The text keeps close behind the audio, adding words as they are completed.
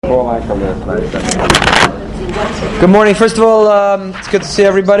Good morning. First of all, it's good to see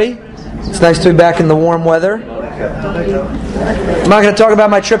everybody. It's nice to be back in the warm weather. I'm not going to talk about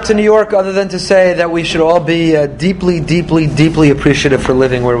my trip to New York other than to say that we should all be deeply, deeply, deeply appreciative for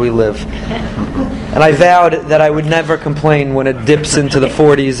living where we live. And I vowed that I would never complain when it dips into the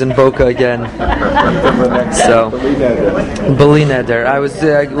 40s in Boca again. So, Beli Neder. I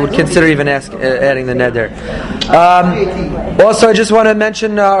would consider even adding the Neder. Also, I just want to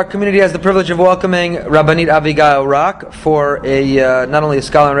mention our community has the privilege of welcoming Rabbanit Avigail Rock for not only a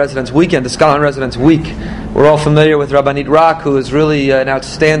Scholar in Residence weekend, a Scholar in Residence week. We're all familiar with Rabbanit Rock, who is really an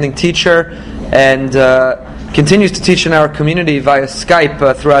outstanding teacher and continues to teach in our community via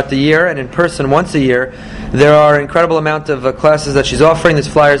Skype throughout the year and in person once a year. There are an incredible amount of classes that she's offering. There's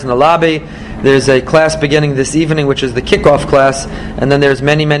flyers in the lobby. There's a class beginning this evening, which is the kickoff class, and then there's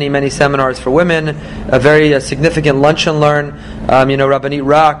many, many, many seminars for women, a very significant lunch and learn. Rabbanit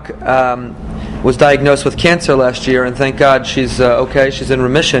Rock was diagnosed with cancer last year, and thank God she's okay, she's in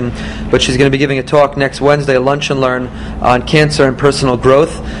remission, but she's going to be giving a talk next Wednesday, a lunch and learn on cancer and personal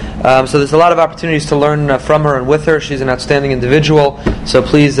growth. So there's a lot of opportunities to learn from her and with her. She's an outstanding individual, so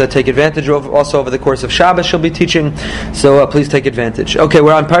please take advantage. Also over the course of Shabbos she'll be teaching, so please take advantage. Okay,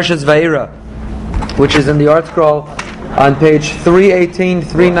 we're on Parshas Vayera, which is in the art scroll on page 318,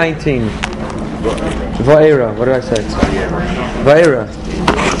 319. Vayera, what did I say? Vayera.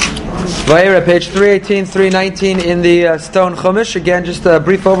 Vayera, page 318, 319 in the Stone Chumash. Again, just a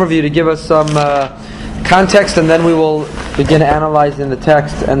brief overview to give us some context, and then we will begin analyzing the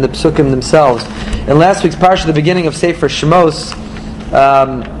text and the psukim themselves. In last week's parsha, the beginning of Sefer Shemos,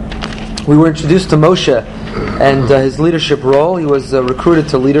 we were introduced to Moshe and his leadership role. He was recruited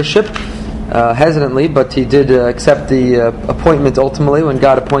to leadership hesitantly, but he did accept the appointment ultimately. When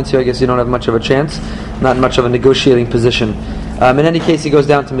God appoints you, I guess you don't have much of a chance, not much of a negotiating position. In any case, he goes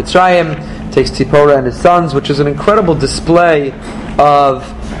down to Mitzrayim, takes Tzipora and his sons, which is an incredible display of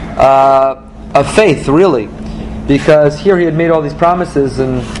faith, really, because here he had made all these promises,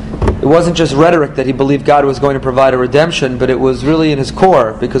 and it wasn't just rhetoric that he believed God was going to provide a redemption, but it was really in his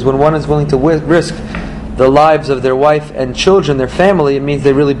core, because when one is willing to risk the lives of their wife and children, their family, it means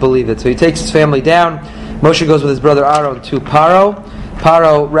they really believe it. So he takes his family down. Moshe goes with his brother Aaron to Paro.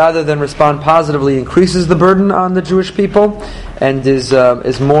 Paro, rather than respond positively, increases the burden on the Jewish people and is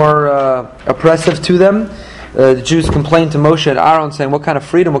more oppressive to them. The Jews complain to Moshe and Aaron, saying, "What kind of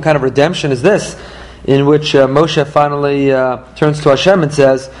freedom, what kind of redemption is this?" In which Moshe finally turns to Hashem and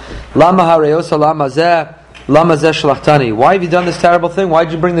says, "Lama hareosa lama zeh shlachtani." Why have you done this terrible thing? Why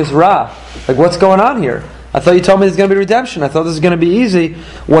did you bring this ra? Like, what's going on here? I thought you told me there's going to be redemption. I thought this was going to be easy.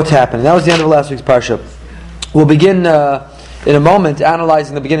 What's happening? That was the end of last week's parsha. We'll begin in a moment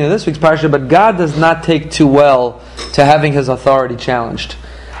analyzing the beginning of this week's parsha, but God does not take too well to having his authority challenged.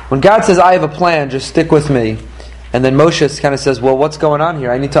 When God says, "I have a plan, just stick with me," and then Moshe kind of says, "Well, what's going on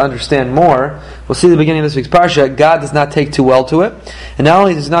here? I need to understand more." We'll see the beginning of this week's parsha. God does not take too well to it. And not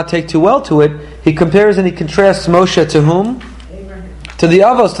only does he not take too well to it, he compares and he contrasts Moshe to whom? To the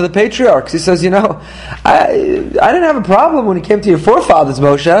Avos, to the patriarchs. He says, I didn't have a problem when it came to your forefathers,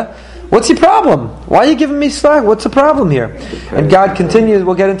 Moshe. What's your problem? Why are you giving me slack? What's the problem here? And God continues.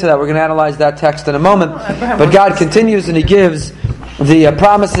 We'll get into that. We're going to analyze that text in a moment. But God continues and he gives the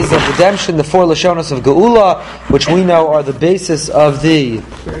promises of redemption, the four Lashonos of Geula, which we know are the basis of the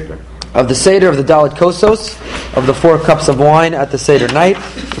Seder, of the Dalet Kosos, of the 4 cups of wine at the Seder night.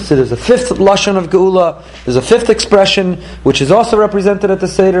 So there's a 5th Lashon of Geula. There's a 5th expression, which is also represented at the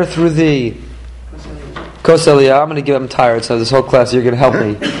Seder through the Kos Eliyah. I'm tired, so this whole class you're going to help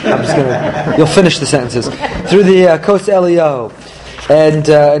me. You'll finish the sentences. Through the Kos Eliyah.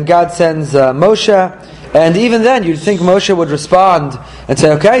 And God sends Moshe. And even then, you'd think Moshe would respond and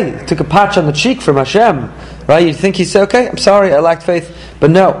say, "Okay, took a patch on the cheek from Hashem." Right? You'd think he'd say, "Okay, I'm sorry, I lacked faith."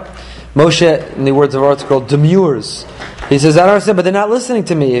 But no. Moshe, in the words of our article, demurs. He says, "I don't understand, but they're not listening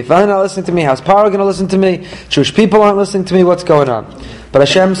to me. If they're not listening to me, how's Paro going to listen to me? Jewish people aren't listening to me. What's going on?" But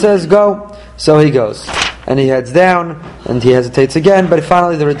Hashem says, "Go." So he goes. And he heads down, and he hesitates again, but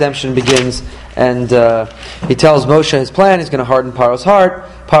finally the redemption begins, and he tells Moshe his plan. He's going to harden Paro's heart.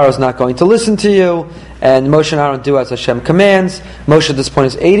 Paro's not going to listen to you, and Moshe and Aaron do as Hashem commands. Moshe at this point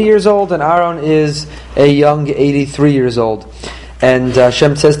is 80 years old, and Aaron is a young 83 years old. And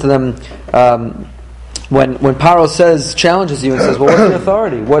Hashem says to them, when Paro challenges you and says, "Well, what's your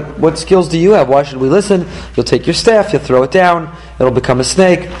authority? What skills do you have? Why should we listen?" You'll take your staff, you'll throw it down, it'll become a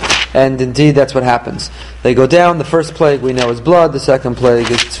snake. And indeed, that's what happens. They go down. The first plague we know is blood. The second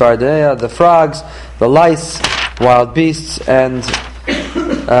plague is tzvardeya, the frogs, the lice, wild beasts, and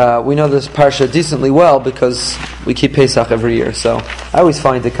we know this parsha decently well because we keep Pesach every year, so I always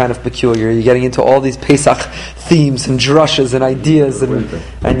find it kind of peculiar. You're getting into all these Pesach themes and drushes and ideas,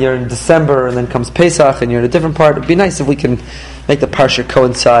 and you're in December, and then comes Pesach, and you're in a different part. It'd be nice if we can make the parsha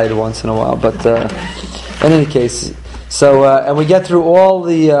coincide once in a while. But in any case, so and we get through all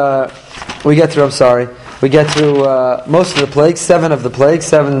the we get through most of the plagues, 7 of the plagues,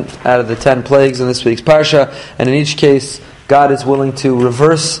 7 out of the 10 plagues in this week's parsha, and in each case, God is willing to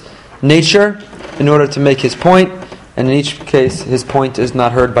reverse nature in order to make His point, and in each case, His point is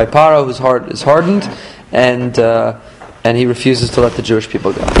not heard by Paro, whose heart is hardened, and he refuses to let the Jewish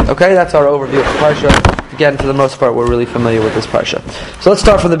people go. Okay, that's our overview of the parsha. Again, for the most part, we're really familiar with this parsha. So let's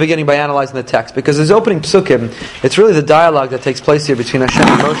start from the beginning by analyzing the text, because his opening psukim, it's really the dialogue that takes place here between Hashem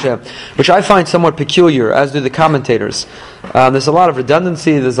and Moshe, which I find somewhat peculiar, as do the commentators. There's a lot of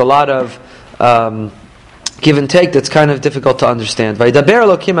redundancy, there's a lot of give and take that's kind of difficult to understand. Vayidaber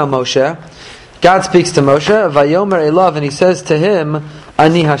Elokim el Moshe, God speaks to Moshe, Vayomer Elav, and He says to him,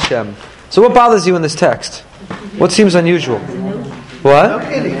 Ani Hashem. So what bothers you in this text? What seems unusual? What?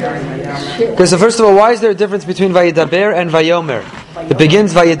 Okay, so first of all, why is there a difference between Vayidaber and Vayomer? It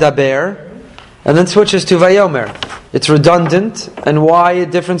begins Vayidaber and then switches to Vayomer. It's redundant, and why a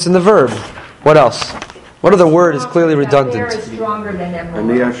difference in the verb? What else? What other word is clearly redundant?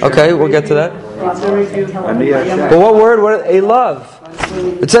 Okay, we'll get to that. But what word? What? A love.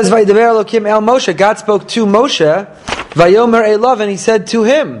 It says Vayidaber Elokim el Moshe. God spoke to Moshe, Vayomer Elav, and He said to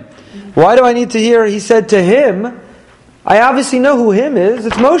him. Why do I need to hear He said to him? I obviously know who him is.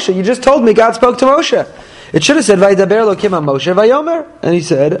 It's Moshe. You just told me God spoke to Moshe. It should have said Vayidaber Elokim el Moshe Vayomer, and He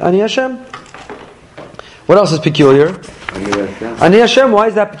said Ani Hashem. What else is peculiar? Ani Hashem. Why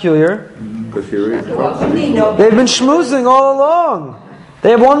is that peculiar? They've been schmoozing all along.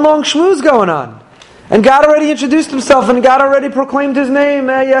 They have one long schmooze going on, and God already introduced Himself, and God already proclaimed His name.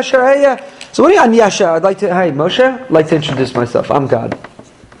 So what do you Ani Hashem? Hey Moshe, I'd like to introduce myself. I'm God.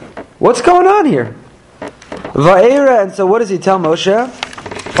 What's going on here? Va'era, and so what does He tell Moshe?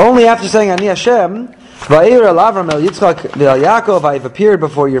 Only after saying Ani Hashem, Va'era Avram el Yitzchak ve'el Yaakov, I have appeared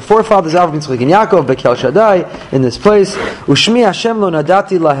before your forefathers Avram, Yitzchak, and Yaakov, Bekel Shaddai, in this place. Ushmi Hashem lo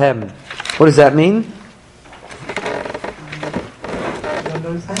nadati lahem. What does that mean?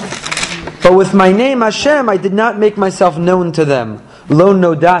 But with my name Hashem, I did not make myself known to them. Lo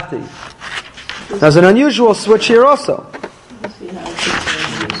nodati. There's an unusual switch here also.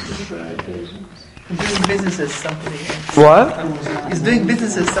 He's doing business as somebody else. What? He's doing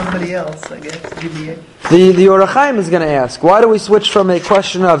business as somebody else, I guess. The Or HaChaim is going to ask, why do we switch from a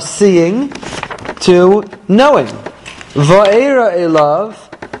question of seeing to knowing? Va'era elav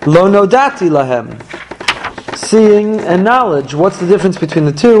lo nodati lahem. Seeing and knowledge. What's the difference between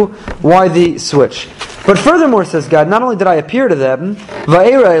the two? Why the switch? But furthermore, says God, not only did I appear to them,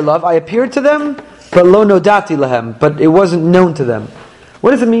 va'era elav, I appeared to them, but lo nodati lahem, but it wasn't known to them.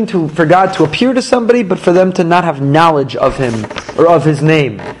 What does it mean for God to appear to somebody, but for them to not have knowledge of Him or of His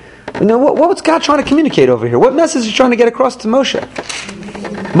name? What was God trying to communicate over here? What message is He trying to get across to Moshe?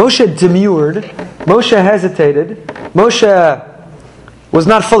 Moshe demurred. Moshe hesitated. Moshe was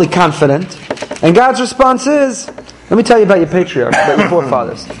not fully confident. And God's response is, let me tell you about your patriarchs, about your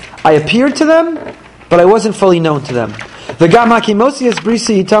forefathers. I appeared to them, but I wasn't fully known to them. I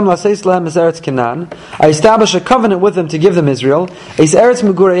established a covenant with them to give them Israel, their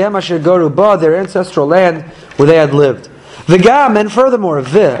ancestral land where they had lived. And furthermore,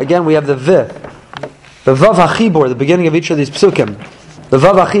 again we have the Vav HaChibor, the beginning of each of these psukim. The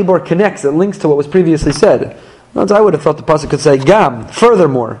Vav HaChibor connects, it links to what was previously said. I would have thought the pasuk could say Gam,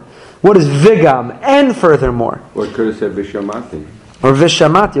 furthermore. What is Vigam, and furthermore? Or could have said Vishamati. Or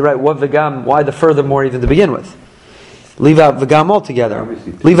Vishamati, right? What Vigam, why the furthermore even to begin with? Leave out Vigam altogether.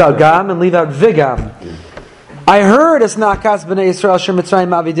 Leave out Gam and leave out Vigam. Yeah. I heard Esnakas b'nei Yisrael Shem Mitzrayim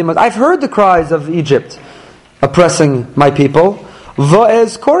Avidim. I've heard the cries of Egypt oppressing my people.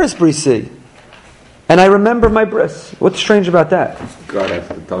 Va'ez chorus brisi. And I remember my bris. What's strange about that? God has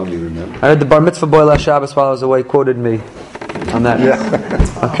to tell me remember. I heard the Bar Mitzvah boy last Shabbos while I was away quoted me on that.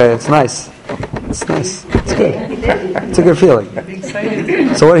 Yeah. Okay, it's nice. It's nice. It's good. It's a good feeling.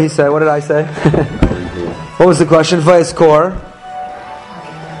 So what did he say? What did I say? What was the question? Vayeskor.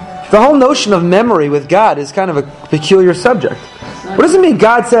 The whole notion of memory with God is kind of a peculiar subject. What does it mean?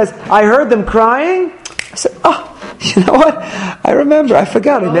 God says, I heard them crying. I said, oh, you know what? I remember. I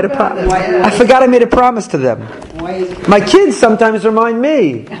forgot. I made a promise. I forgot I made a promise to them. My kids sometimes remind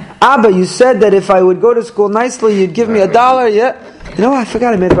me, Abba, you said that if I would go to school nicely, you'd give me $1. Yeah. You know what? I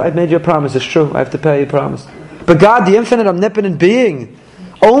forgot I made you a promise. It's true. I have to pay you a promise. But God, the infinite, omnipotent being,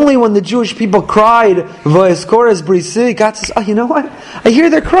 Only when the Jewish people cried, Vayizkoras Brisi, God says, oh, you know what? I hear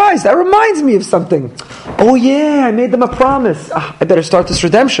their cries. That reminds me of something. Oh yeah, I made them a promise. I better start this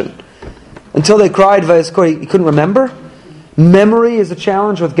redemption. Until they cried, Vayizkor, he couldn't remember. Memory is a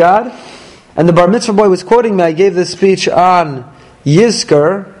challenge with God. And the bar mitzvah boy was quoting me. I gave this speech on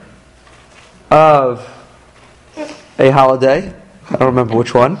Yizkor of a holiday. I don't remember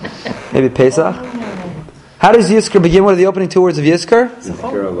which one. Maybe Pesach. How does Yizkor begin? What are the opening two words of Yizkor?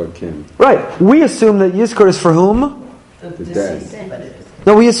 Yizkor Elokim. Right. We assume that Yizkor is for whom? The dead.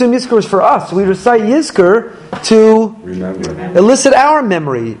 No, we assume Yizkor is for us. We recite Yizkor to Remember. elicit our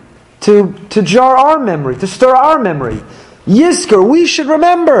memory, to jar our memory, to stir our memory. Yizkor, we should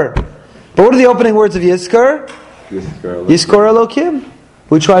remember. But what are the opening words of Yizkor? Yizkor Elokim.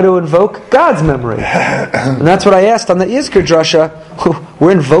 We try to invoke God's memory. And that's what I asked on the Yizkor drasha.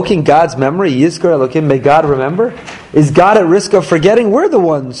 We're invoking God's memory. Yizkor Elokim, may God remember. Is God at risk of forgetting? We're the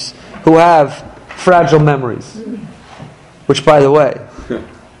ones who have fragile memories. Which, by the way,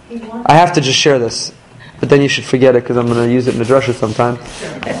 I have to just share this. But then you should forget it because I'm going to use it in the drasha sometime.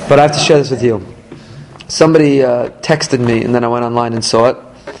 But I have to share this with you. Somebody texted me and then I went online and saw it.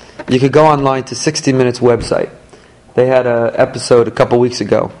 You could go online to 60 Minutes website. They had an episode a couple weeks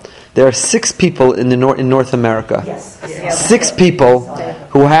ago. There are 6 people in North America. 6 people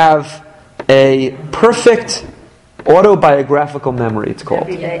who have a perfect autobiographical memory, it's called.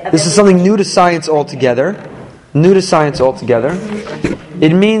 This is something new to science altogether.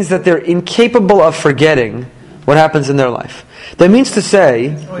 It means that they're incapable of forgetting what happens in their life. That means to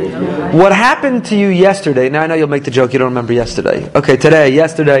say, what happened to you yesterday, now I know you'll make the joke you don't remember yesterday. Okay,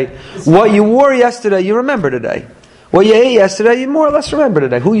 yesterday, what you wore yesterday, you remember today. What you ate yesterday, you more or less remember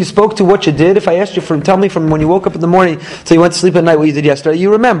today. Who you spoke to, what you did. If I asked you tell me from when you woke up in the morning till you went to sleep at night what you did yesterday,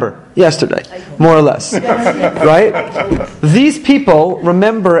 you remember yesterday, more or less. Right? These people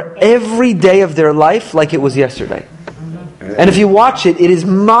remember every day of their life like it was yesterday. And if you watch it, it is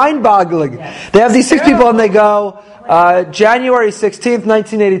mind-boggling. They have these 6 people and they go, January 16th,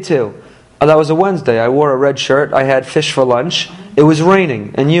 1982. Oh, that was a Wednesday. I wore a red shirt. I had fish for lunch. It was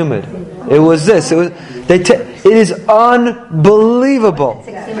raining and humid. It was this. It is unbelievable.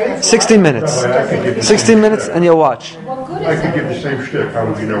 60 minutes. 60 minutes and you'll watch. I could give the same shtick. How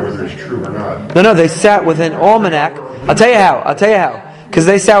would you know whether it's true or not? No, they sat with an almanac. I'll tell you how. Because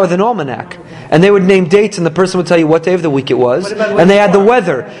they sat with an almanac. And they would name dates and the person would tell you what day of the week it was. And they had the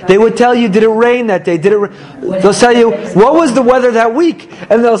weather. They would tell you, did it rain that day? They'll tell you, what was the weather that week?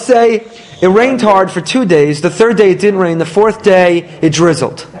 And they'll say, it rained hard for 2 days. The 3rd day it didn't rain. The 4th day it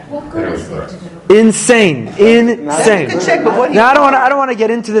drizzled. Insane. Now I don't want to get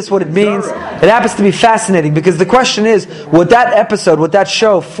into this, what it means. It happens to be fascinating because the question is, what that episode, what that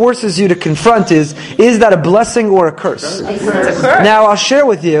show forces you to confront is that a blessing or a curse? It's a curse. Now I'll share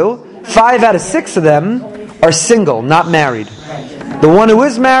with you, 5 out of 6 of them are single, not married. The one who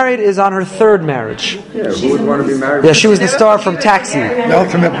is married is on her 3rd marriage. Yeah, who would want to be married? Yeah, she was the star from Taxi. The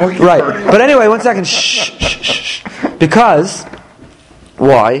ultimate bookie. Right. But anyway, 1 second. Shh. Because,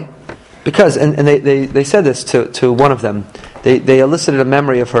 why? Because, and they said this to one of them. They elicited a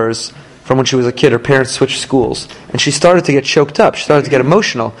memory of hers from when she was a kid. Her parents switched schools. And she started to get choked up. She started to get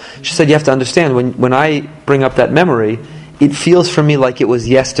emotional. She said, you have to understand, when I bring up that memory, it feels for me like it was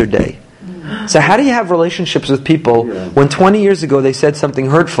yesterday. So how do you have relationships with people when 20 years ago they said something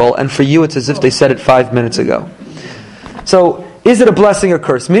hurtful and for you it's as if they said it 5 minutes ago? So, is it a blessing or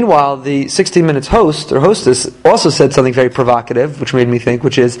curse? Meanwhile, the 60 Minutes host or hostess also said something very provocative, which made me think,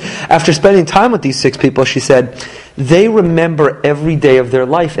 which is, after spending time with these 6 people, she said, they remember every day of their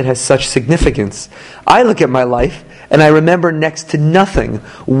life. It has such significance. I look at my life and I remember next to nothing.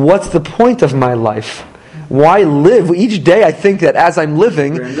 What's the point of my life? Why live? Each day I think that as I'm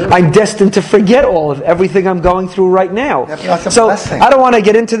living, I'm destined to forget all of everything I'm going through right now. So I don't want to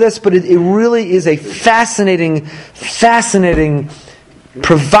get into this, but it really is a fascinating,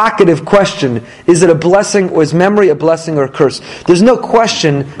 provocative question. Is it a blessing, or is memory a blessing or a curse? There's no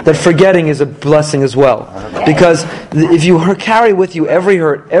question that forgetting is a blessing as well. Because if you carry with you every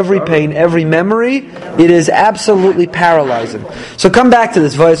hurt, every pain, every memory, it is absolutely paralyzing. So come back to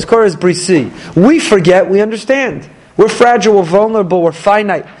this. Vayizkoras Brisi. We forget, we understand. We're fragile, we're vulnerable, we're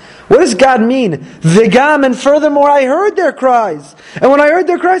finite. What does God mean? V'gam, and furthermore, I heard their cries. And when I heard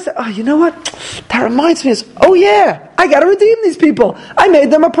their cries, I said, oh, you know what? That reminds me of, oh yeah, I got to redeem these people. I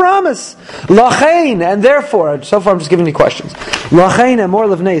made them a promise. Lachain, and therefore, so far I'm just giving you questions. Lachain amor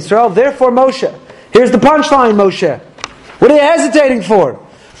levnei Yisrael, therefore Moshe. Here's the punchline, Moshe. What are you hesitating for?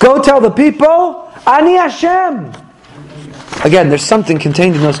 Go tell the people, Ani Hashem. Again, there's something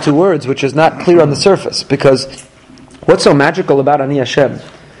contained in those 2 words which is not clear on the surface, because What's so magical about Ani Hashem?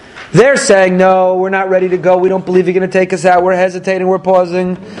 They're saying, no, we're not ready to go. We don't believe you're going to take us out. We're hesitating. We're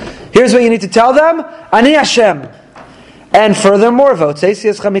pausing. Here's what you need to tell them. Ani Hashem. And furthermore, I'm going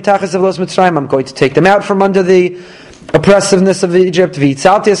to take them out from under the oppressiveness of Egypt. I'm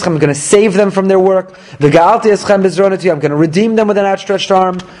going to save them from their work. I'm going to redeem them with an outstretched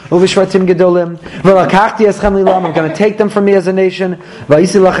arm. I'm going to take them from me as a nation. And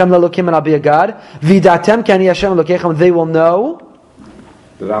I'll be a God. They will know.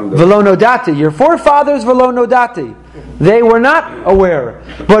 Velo nodati. Your forefathers velo nodati. They were not aware.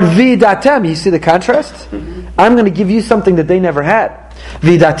 But vidatem, you see the contrast? I'm going to give you something that they never had.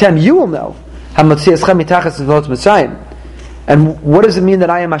 Vidatem, you will know. And what does it mean that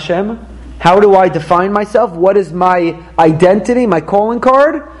I am Hashem? How do I define myself? What is my identity, my calling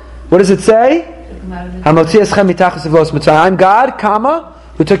card? What does it say? I'm God, comma,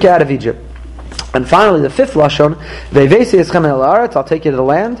 who took you out of Egypt. And finally, the fifth lashon, I'll take you to the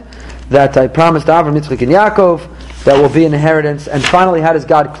land that I promised Avraham, Yitzchak, and Yaakov, that will be an inheritance. And finally, how does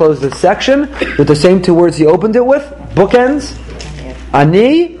God close this section? With the same two words He opened it with, bookends,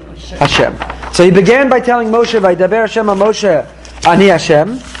 Ani Hashem. So He began by telling Moshe, Vaydaber Hashem Moshe, Ani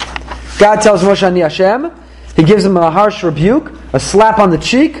Hashem. God tells Moshe, Ani Hashem. He gives him a harsh rebuke, a slap on the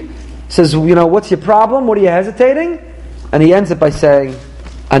cheek, says, what's your problem? What are you hesitating? And He ends it by saying,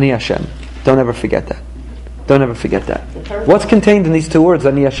 Ani Hashem. Don't ever forget that. Don't ever forget that. What's contained in these two words,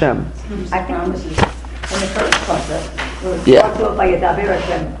 Ani Hashem? I think this is in the first chapter, Yeah. talked about by Yadaber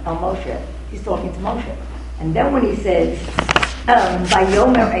Hashem al Moshe. He's talking to Moshe. And then when he says, by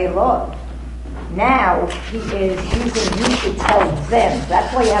Yomer Elov, now he is using you to tell them.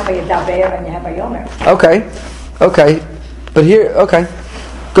 That's why you have a Yadaber and you have a Yomer. Okay. But here, okay.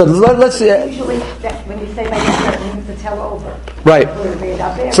 Good. Let's see. Usually, when you say by Yadaber, it means to tell over. Right.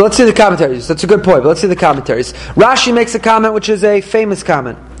 So let's see the commentaries. That's a good point, but let's see the commentaries. Rashi makes a comment which is a famous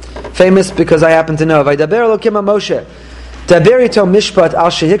comment. Famous because I happen to know. Vaydaber Elokim Moshe. Daber ito mishpat al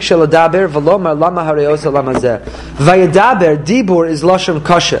shehik shel daber v'lomar lama hareosa lama zeh. Vaydaber, dibur is lashon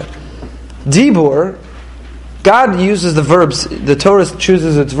kasha. Dibur, God uses the verbs, the Torah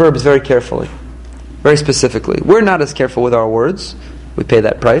chooses its verbs very carefully. Very specifically. We're not as careful with our words. We pay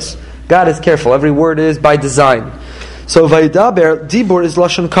that price. God is careful. Every word is by design. So Vaydaber, dibur is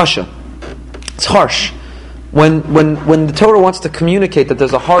lashon kasha. It's harsh. When the Torah wants to communicate that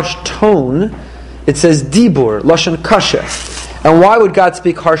there's a harsh tone, it says dibur, lashon kasha. And why would God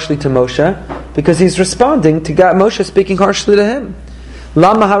speak harshly to Moshe? Because He's responding to God, Moshe speaking harshly to him.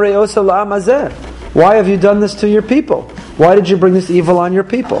 Lama hareosa la'am hazeh. Why have you done this to your people? Why did you bring this evil on your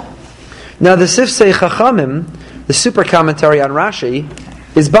people? Now the Sifsei Chachamim, the super commentary on Rashi,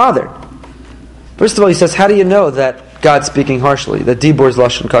 is bothered. First of all, he says, how do you know that God's speaking harshly? That dibur is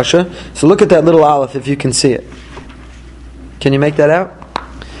lashon kasha. So look at that little aleph if you can see it. Can you make that out?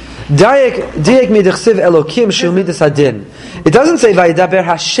 It doesn't say Vaydaber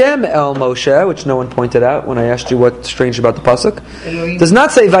Hashem el Moshe, which no one pointed out when I asked you what's strange about the pasuk. It does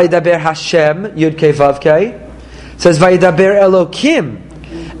not say Vaydaber Hashem Yud Kei Vav Kei. It says Vaydaber Elokim.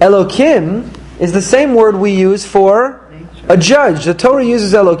 Elokim is the same word we use for a judge. The Torah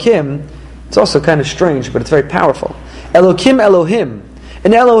uses Elokim. It's also kind of strange, but it's very powerful. Elokim Elohim.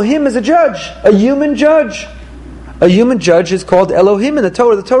 And Elohim is a judge, a human judge. A human judge is called Elohim in the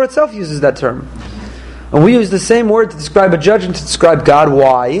Torah. The Torah itself uses that term. And we use the same word to describe a judge and to describe God.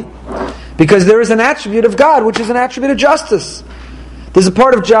 Why? Because there is an attribute of God, which is an attribute of justice. There's a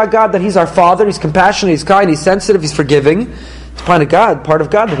part of God that He's our Father, He's compassionate, He's kind, He's sensitive, He's forgiving. It's part of God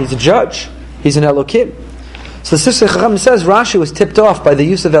that He's a judge. He's an Elokim. So the Sifsei Chacham says Rashi was tipped off by the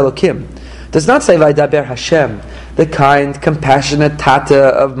use of Elokim. It does not say Vaydaber Hashem, the kind, compassionate Tata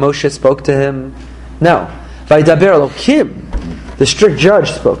of Moshe spoke to him. No. Vaydaber Elokim, the strict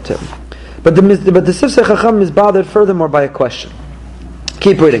judge, spoke to him. But the Sifsei Chacham is bothered furthermore by a question.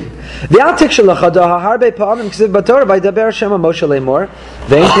 Keep reading. But I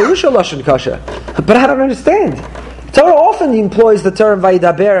don't understand. Torah often employs the term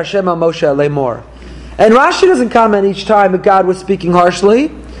Vaydaber Hashem Moshe Lemor. And Rashi doesn't comment each time that God was speaking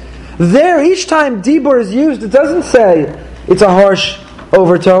harshly. There, each time dibur is used, it doesn't say it's a harsh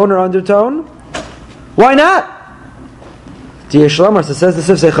overtone or undertone. Why not? Dear Shlomo, so says the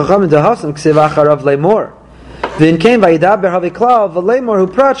Sifsei Chacham in Dehasam Ksiv Acharav Lemor. Then came Vaydaber Haviklal V'Lemor Hu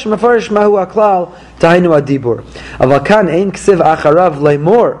Prach Mefarish Mahu Aklal Tahinu Adibur. Avakan Ein Ksiv Acharav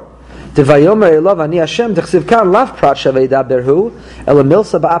Lemor. Devayomer Elov Ani Hashem Dechsiv Kan Lav Prach Vaydaber Hu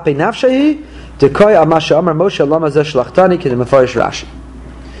Elamilsa Ba'ape Nafshehi Dekoy Amasha Amar Moshe Lama Zeh Shlachtani K'De Mefarish Rashi.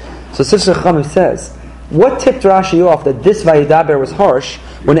 So Sifsei Chacham says, what tipped Rashi off that this Vaydaber was harsh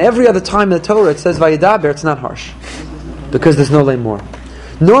when every other time in the Torah it says Vaydaber, it's not harsh? because there's no lemor.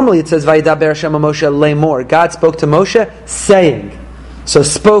 Normally it says Vayidaber Hashem Moshe lemor. God spoke to Moshe saying. So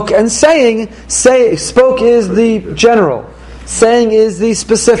spoke and saying, spoke is the general, saying is the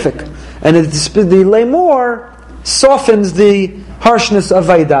specific, and the lemor softens the harshness of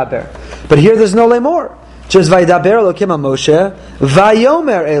Vayidaber. But here there's no lemor. Just Vayidaber Elokim Moshe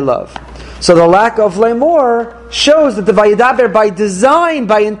Vayomer Elav. So the lack of lemor shows that the Vayidaber by design,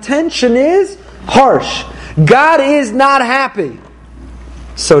 by intention is harsh. God is not happy,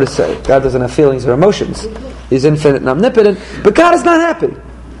 so to say. God doesn't have feelings or emotions. He's infinite and omnipotent, but God is not happy.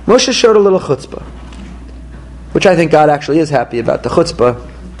 Moshe showed a little chutzpah, which I think God actually is happy about, the chutzpah.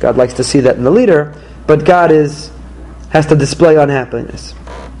 God likes to see that in the leader, but God has to display unhappiness.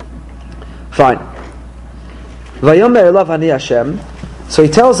 Fine. Vayomer elav ani Hashem. So he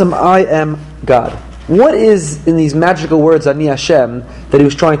tells him, I am God. What is in these magical words, Ani Hashem, that he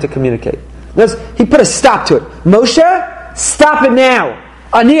was trying to communicate? Because he put a stop to it. Moshe, stop it now.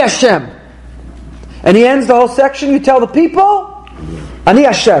 Ani Hashem. And he ends the whole section. You tell the people, Ani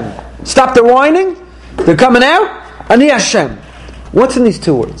Hashem. Stop their whining. They're coming out. Ani Hashem. What's in these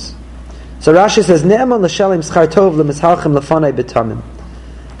two words? So Rashi says, Ne'eman l'shalim schar tov l'mizhalchem lefanai b'tamim.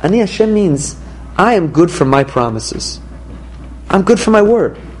 Ani Hashem means, I am good for my promises. I'm good for my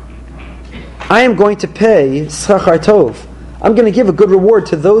word. I am going to pay schar tov. I'm going to give a good reward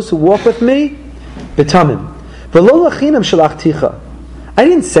to those who walk with me. B'tamim. V'lo lachinam shalachticha. I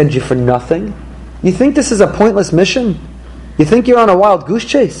didn't send you for nothing. You think this is a pointless mission? You think you're on a wild goose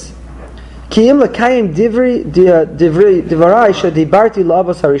chase? Ki im l'kayim divarai shedibarti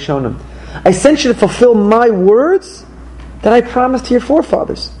la'avos harishonim. I sent you to fulfill my words that I promised to your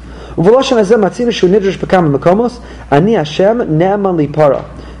forefathers. V'loshan hazeh matzina shu nidrush b'kam mekomos ani Hashem ne'eman lipara.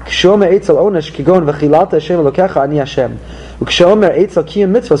 Kshomer eitzel onesh kigon v'chilalta Hashem elokecha ani Hashem. Kshomer eitzel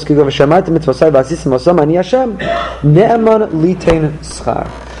kiyum mitzvos kigon v'shamayta mitzvosai v'asisim osam ani Hashem ne'eman litein schar.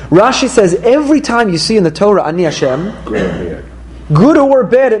 Rashi says every time you see in the Torah Ani Hashem, good or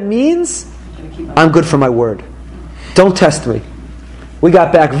bad, it means I'm good for my word. Don't test me. We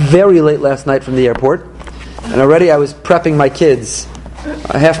got back very late last night from the airport, and already I was prepping my kids.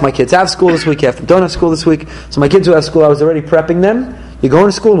 Half my kids have school this week, half don't have school this week. So my kids who have school, I was already prepping them. You're going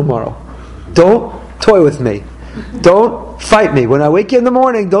to school tomorrow. Don't toy with me. Don't fight me. When I wake you in the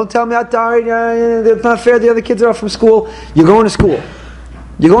morning, don't tell me how tired. It's not fair. The other kids are off from school. You're going to school.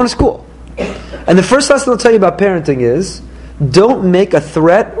 You're going to school. And the first lesson I'll tell you about parenting is, don't make a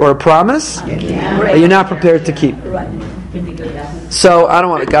threat or a promise that you're not prepared to keep. So I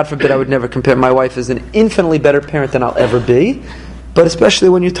don't want to, God forbid, I would never compare. My wife is an infinitely better parent than I'll ever be. But especially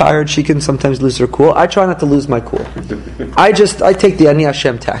when you're tired, she can sometimes lose her cool. I try not to lose my cool. I take the Ani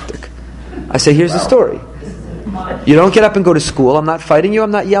Hashem tactic. I say, here's the story. You don't get up and go to school. I'm not fighting you. I'm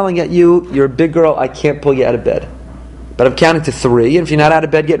not yelling at you. You're a big girl. I can't pull you out of bed. But I'm counting to 3, and if you're not out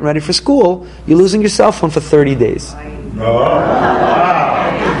of bed getting ready for school, you're losing your cell phone for 30 days. Ani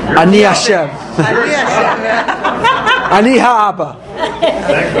Hashem. Ani Ha'aba.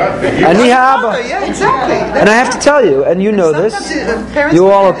 Ani Ha'aba. Yeah, exactly. And I have to tell you, and you know this, you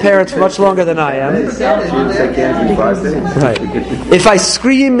all are parents much longer than I am. Right. If I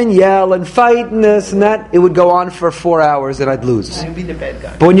scream and yell and fight and this and that, it would go on for 4 hours and I'd lose. You'd be the bad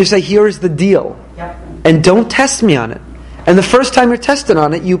guy. But when you say, here's the deal, and don't test me on it, and the first time you're tested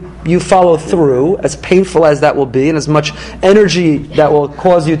on it, you follow through, as painful as that will be, and as much energy that will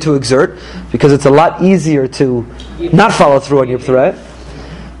cause you to exert, because it's a lot easier to not follow through on your threat.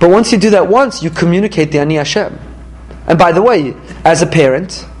 But once you do that once, you communicate the Ani Hashem. And by the way, as a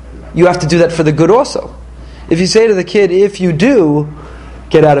parent, you have to do that for the good also. If you say to the kid, if you do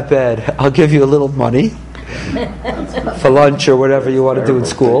get out of bed, I'll give you a little money for lunch or whatever you want to do in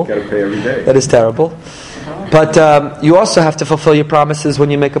school. Got to pay every day. That is terrible. But you also have to fulfill your promises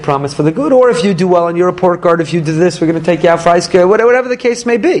when you make a promise for the good. Or if you do well on your report card, if you do this, we're going to take you out for ice cream, whatever the case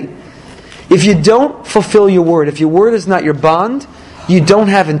may be. If you don't fulfill your word, if your word is not your bond, you don't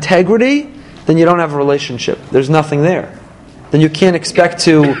have integrity, then you don't have a relationship. There's nothing there. Then you can't expect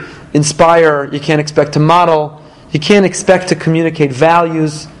to inspire, you can't expect to model, you can't expect to communicate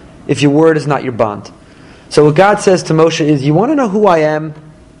values if your word is not your bond. So what God says to Moshe is, you want to know who I am?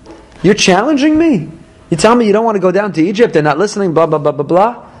 You're challenging me. You tell me you don't want to go down to Egypt and not listening, blah, blah, blah, blah,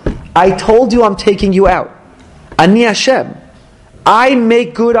 blah. I told you I'm taking you out. Ani Hashem. I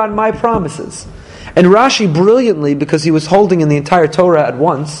make good on my promises. And Rashi brilliantly, because he was holding in the entire Torah at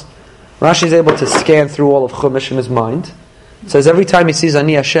once, Rashi is able to scan through all of Chumash in his mind. It says every time he sees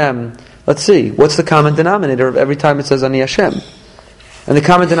Ani Hashem, let's see, what's the common denominator of every time it says Ani Hashem? And the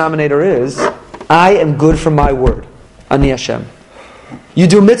common denominator is, I am good for my word. Ani Hashem. You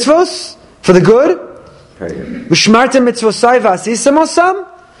do mitzvos for the good, V'shmartem mitzvosai v'asisem osam.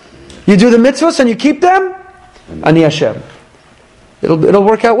 You do the mitzvahs and you keep them. Ani Hashem. It'll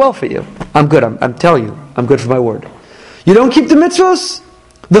work out well for you. I'm good. I'm telling you. I'm good for my word. You don't keep the mitzvahs.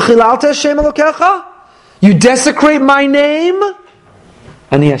 V'chilalta Hashem Elokecha. You desecrate my name.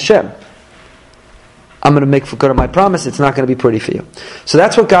 Ani Hashem. I'm going to make good on my promise. It's not going to be pretty for you. So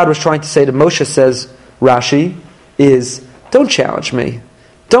that's what God was trying to say to Moshe. Says Rashi is, don't challenge me.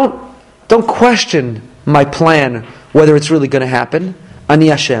 Don't question my plan whether it's really going to happen. Ani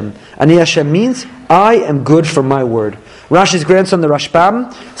Hashem. Ani Hashem means I am good for my word. Rashi's grandson, the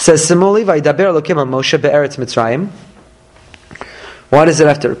Rashbam, says similarly, Vaydaber Elokim al Moshe be'eretz Mitzrayim. Why does it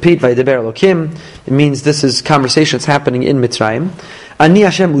have to repeat Vaydaber Elokim? It means this is conversations happening in Mitzrayim. Ani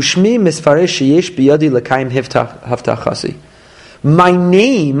Hashem ushmi misfaresh sheyesh biyadi lekaim haftachasi. My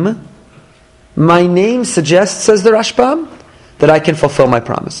name suggests, says the Rashbam, that I can fulfill my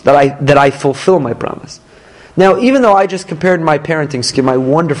promise. That I fulfill my promise. Now, even though I just compared my parenting skill, my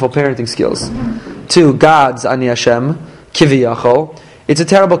wonderful parenting skills, to God's Ani Hashem, Kiviyachol, it's a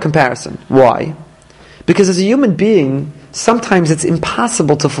terrible comparison. Why? Because as a human being, sometimes it's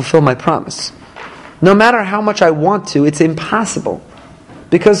impossible to fulfill my promise. No matter how much I want to, it's impossible.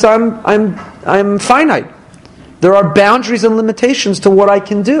 Because I'm finite. There are boundaries and limitations to what I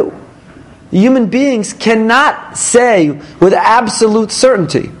can do. Human beings cannot say with absolute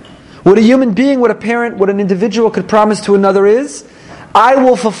certainty. What a human being, what a parent, what an individual could promise to another is, I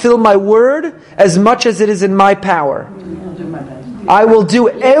will fulfill my word as much as it is in my power. I will do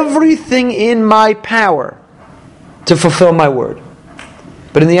everything in my power to fulfill my word.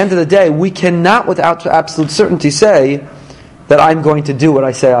 But in the end of the day, we cannot without absolute certainty say that I'm going to do what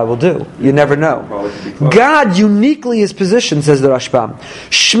I say I will do. You never know. God uniquely is positioned, says the Rashbam.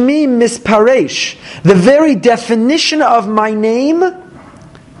 Shmi misparesh. The very definition of my name.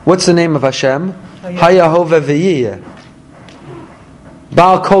 What's the name of Hashem? Hayahove v'yiyeh.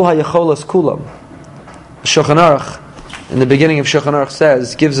 Baal kol hayacholos kulam. Shulchan Aruch, in the beginning of Shulchan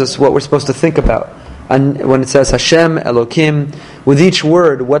Aruch gives us what we're supposed to think about. And when it says Hashem, Elokim, with each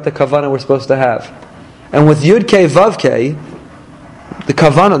word, what the kavanah we're supposed to have. And with Yud Kei Vav Kei, the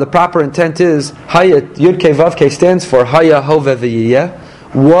kavanah, the proper intent is, Yud Kei Vav Kei stands for Hayahove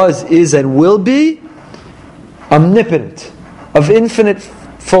v'yiyeh, was, is, and will be omnipotent, of infinite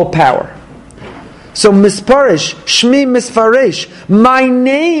full power. So misparish, shmi misfaresh, my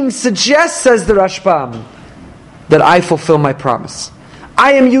name suggests, says the Rashbam, that I fulfill my promise.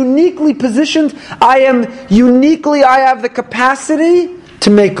 I am uniquely positioned, I have the capacity to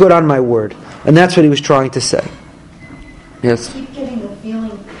make good on my word. And that's what he was trying to say. Yes? I keep getting the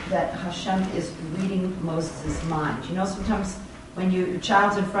feeling that Hashem is reading Moses' mind. You know, sometimes when your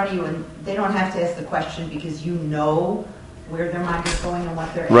child's in front of you and they don't have to ask the question because you know where their mind is going and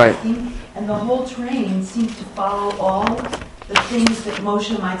what they're asking. And the whole train seems to follow all the things that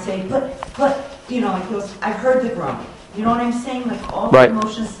Moshe might say, but, you know, it goes, I've heard the grumble. You know what I'm saying? Like all of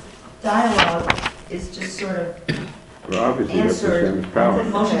Moshe's dialogue is just sort of answered.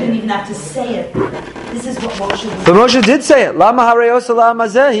 Moshe didn't even have to say it. This is what Moshe was. But Moshe did say it. Lama hareosa lama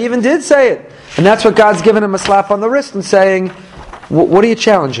zeh. He even did say it. And that's what God's given him a slap on the wrist and saying, what are you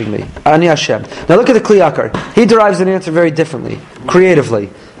challenging me? Ani Hashem. Now look at the Kli Yakar. He derives an answer very differently, creatively,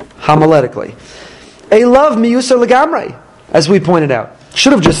 homiletically. A love miyusar legamrei, as we pointed out.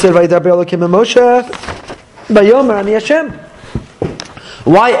 Should have just said Vaydaber Elokim Moshe Bayomer Ani Hashem.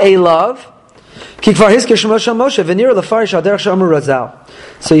 Why a love? Ki kvar hisker shemosha Moshe v'nir lefarish al derech she'amru Razal.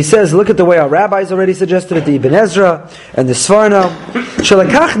 So he says, look at the way our rabbis already suggested it, the Ibn Ezra and the Sforno.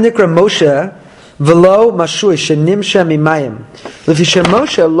 Shalakach nikra Moshe v'lo mashui shenimsha mimayim lefishem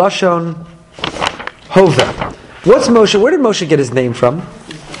Moshe lashon hova. What's Moshe? Where did Moshe get his name from?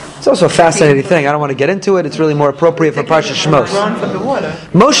 It's also a fascinating thing. I don't want to get into it. It's really more appropriate for Parsha Shmos.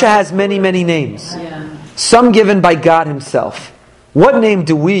 Moshe has many, many names. Some given by God himself. What name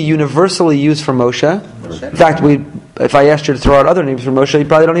do we universally use for Moshe? In fact, if I asked you to throw out other names for Moshe, you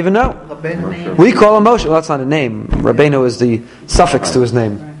probably don't even know. We call him Moshe. Well, that's not a name. Rabbeinu is the suffix to his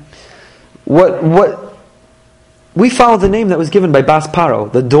name. What? We follow the name that was given by Bas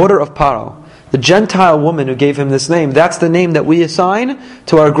Paro, the daughter of Paro. The Gentile woman who gave him this name, that's the name that we assign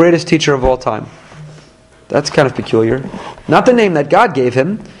to our greatest teacher of all time. That's kind of peculiar. Not the name that God gave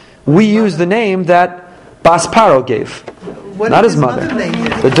him. We use the name that Bas Paro gave. Not his mother.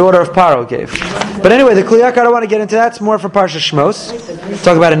 The daughter of Paro gave. But anyway, the Kli Yakar, I don't want to get into that. It's more for Parsha Shmos. We'll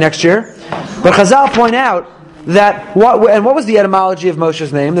talk about it next year. But Chazal point out that, what was the etymology of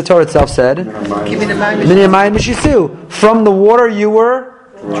Moshe's name? The Torah itself said, Minyamayim Mishisu. From the water you were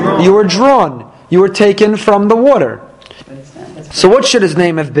drawn. You were taken from the water. So what should his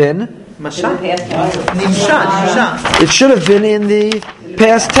name have been? Masha? Nimsha. It should have been in the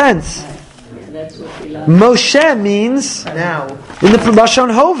past tense. Moshe means Now. in the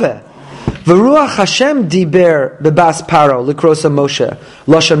Lashon Hove. V'ruach Hashem diber bebas Paro likrosa Moshe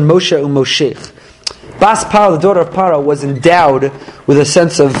Lashon Moshe u'Moshech. Bas Paro, the daughter of Paro, was endowed with a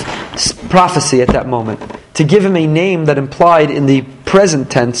sense of prophecy at that moment, to give him a name that implied in the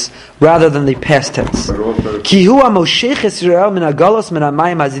present tense rather than the past tense. Ki hu ha-moshech Yisrael min hagalos min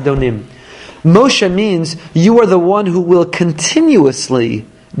hamayim hazidonim. Moshe means you are the one who will continuously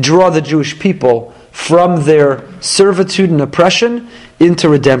draw the Jewish people from their servitude and oppression into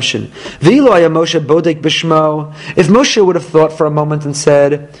redemption. V'ilo haya Moshe bodek b'shmo. If Moshe would have thought for a moment and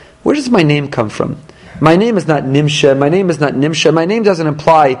said, where does my name come from? My name is not Nimsha. My name is not Nimsha. My name doesn't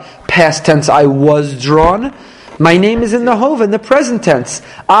imply past tense, I was drawn. My name is in the Hova, in the present tense.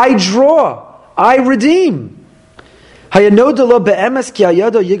 I draw. I redeem. He would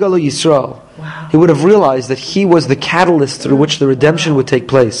have realized that he was the catalyst through which the redemption would take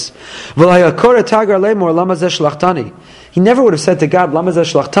place. He never would have said to God,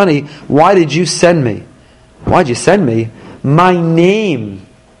 why did you send me? Why did you send me? My name.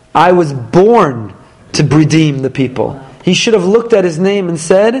 I was born to redeem the people. He should have looked at his name and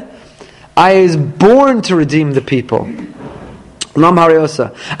said, I was born to redeem the people. If you want to be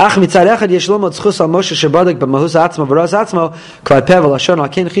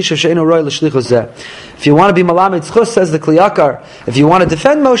Malamed Tzchus, says the Kliyakar, if you want to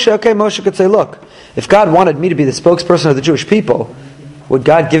defend Moshe, okay, Moshe could say, look, if God wanted me to be the spokesperson of the Jewish people, would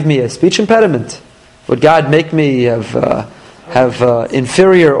God give me a speech impediment? Would God make me have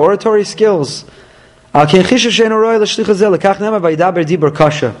inferior oratory skills? Elokim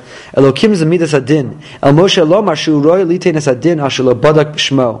zemidas adin. El Moshe lo marshu roy litenes adin ashelo badak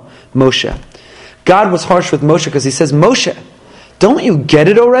b'shmo. Moshe. God was harsh with Moshe because he says, Moshe, don't you get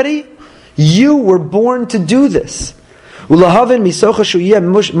it already? You were born to do this. Ulahavin misocha shuyeh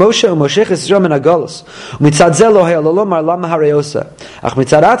Moshe u'Moshech Yisrael min hagalos. U'mitzad zeh lo ha'ololomar lama hareosa. Ach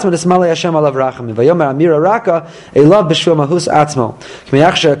mitzad atzmo nesmalei Hashem alav rachamim. Vayomer amira raka elav b'shvil mahus atzmo.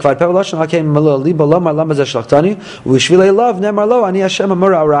 K'miyach she'kvad pev lashon hakeim malo libo lomar lama zeh shlachtani. U'ishvil elav nemar lo ani Hashem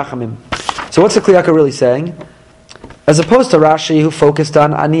amura rachamim. So what's the Kliyaka really saying? As opposed to Rashi, who focused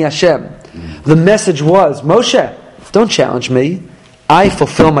on Ani Hashem, the message was, Moshe, don't challenge me. I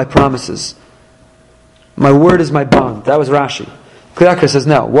fulfill my promises. My word is my bond. That was Rashi. Kliyaka says,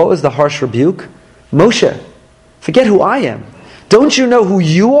 no. What was the harsh rebuke? Moshe, forget who I am. Don't you know who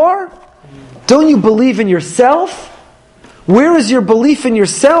you are? Don't you believe in yourself? Where is your belief in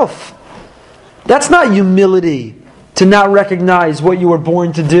yourself? That's not humility, to not recognize what you were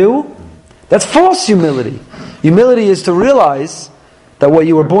born to do. That's false humility. Humility is to realize that what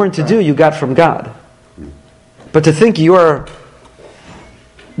you were born to do, you got from God. But to think you are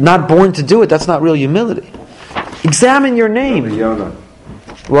not born to do it, that's not real humility. Examine your name.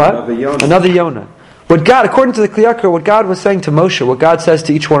 What? Another Yonah. What God, according to the Kliyakar, what God was saying to Moshe, what God says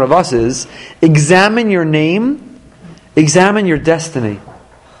to each one of us is, examine your name, examine your destiny.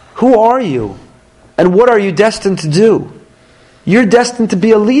 Who are you? And what are you destined to do? You're destined to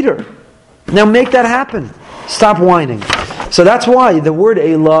be a leader. Now make that happen. Stop whining. So that's why the word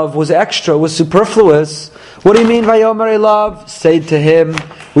Elav was extra, was superfluous. What do you mean, Vayomer Elav? Say to him,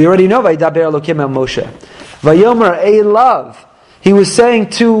 we already know Vaydaber Elokim El Moshe. Vayomer Elav. He was saying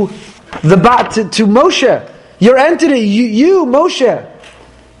to Moshe, your entity, you Moshe,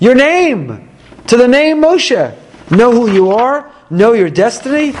 your name, to the name Moshe. Know who you are, know your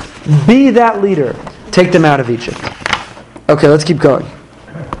destiny, be that leader. Take them out of Egypt. Okay, let's keep going.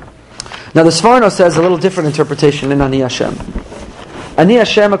 Now the Sforno says a little different interpretation in Ani Hashem. Ani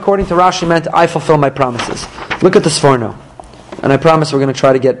Hashem, according to Rashi, meant I fulfill my promises. Look at the Sforno. And I promise we're going to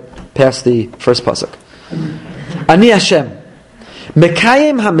try to get past the first pasuk. Ani Hashem.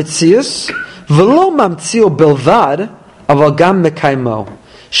 Mekayim ha-mitzius v'lo mamtzio belvad aval gam mekaymo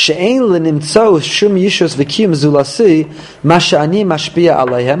she'ein l'nimtzau shum yishus v'kiyum zulasi ma she'ani mashpia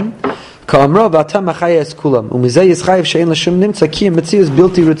alayhem ka'amro v'ata machaya es kulam u'mizeh yischayev she'ein l'shum nimtza kiyum mitzius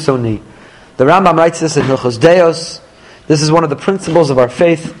bilti ritzoni. The Rambam writes this in Hilchos Deos. This is one of the principles of our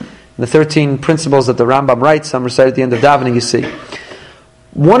faith. The 13 principles that the Rambam writes, some recite at the end of davening, you see.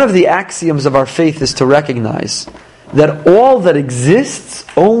 One of the axioms of our faith is to recognize that all that exists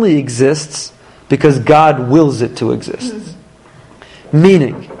only exists because God wills it to exist.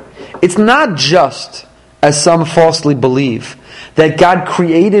 Meaning, it's not just, as some falsely believe, that God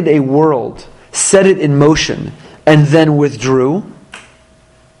created a world, set it in motion, and then withdrew.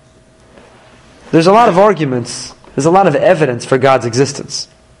 There's a lot of arguments, there's a lot of evidence for God's existence.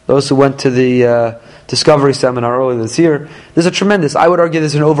 Those who went to Discovery Seminar earlier this year. There's a tremendous, I would argue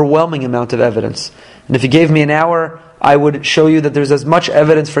there's an overwhelming amount of evidence. And if you gave me an hour, I would show you that there's as much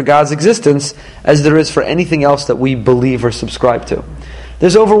evidence for God's existence as there is for anything else that we believe or subscribe to.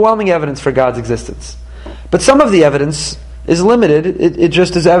 There's overwhelming evidence for God's existence. But some of the evidence is limited. It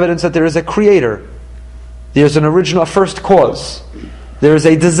just is evidence that there is a creator. There's an original, a first cause. There is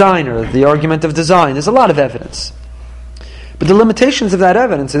a designer, the argument of design. There's a lot of evidence. But the limitations of that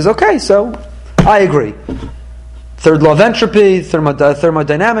evidence is, okay, so I agree. Third law of entropy,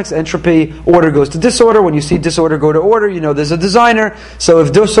 thermodynamics, entropy, order goes to disorder. When you see disorder go to order, you know there's a designer. So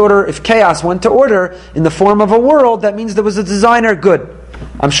if chaos went to order in the form of a world, that means there was a designer. Good.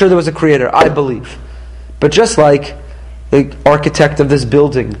 I'm sure there was a creator. I believe. But just like the architect of this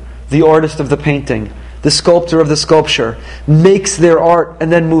building, the artist of the painting, the sculptor of the sculpture, makes their art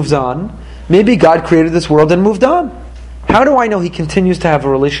and then moves on, maybe God created this world and moved on. How do I know He continues to have a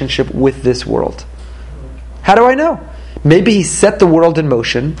relationship with this world? How do I know? Maybe He set the world in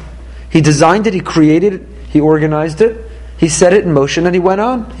motion. He designed it, He created it, He organized it, He set it in motion, and He went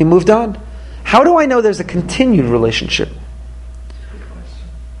on. He moved on. How do I know there's a continued relationship?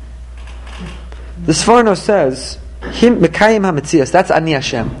 The Sforno says, Him Mekayim HaMetzias, that's Ani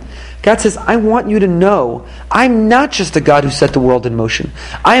Hashem. God says, I want you to know, I'm not just a God who set the world in motion.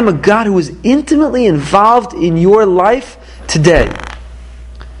 I am a God who is intimately involved in your life today.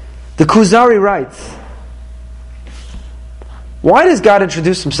 The Kuzari writes, why does God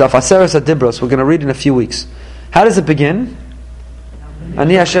introduce Himself? Aseres HaDibros, we're going to read in a few weeks. How does it begin?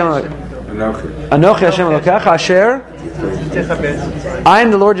 Ani Hashem Anochi Hashem Elokecha Asher I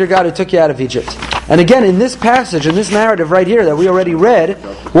am the Lord your God who took you out of Egypt. And again, in this passage, in this narrative right here that we already read,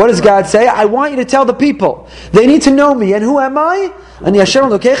 what does God say? I want you to tell the people. They need to know me. And who am I? Ani Hashem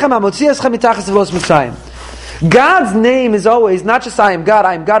Elokecha Ma'motzi eschem mitachas avos Mitzrayim. God's name is always not just I am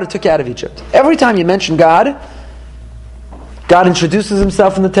God who took you out of Egypt. Every time you mention God introduces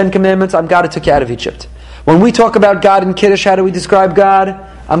Himself in the Ten Commandments. I'm God who took you out of Egypt. When we talk about God in Kiddush, how do we describe God?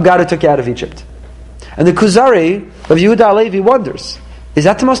 I'm God who took you out of Egypt. And the Kuzari of Yehuda Halevi wonders, is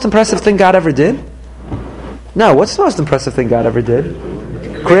that the most impressive thing God ever did? No, what's the most impressive thing God ever did?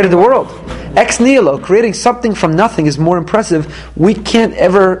 Created the world. Ex nihilo, creating something from nothing is more impressive. We can't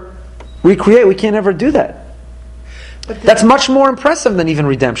ever recreate, we can't ever do that. That's much more impressive than even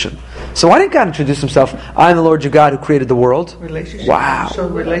redemption. So why didn't God introduce Himself? I am the Lord your God who created the world. Relationship. Wow. So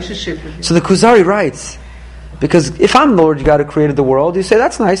relationship with you. So the Kuzari writes, because if I'm the Lord your God who created the world, you say,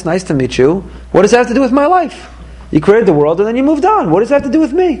 that's nice to meet you. What does that have to do with my life? You created the world and then you moved on. What does that have to do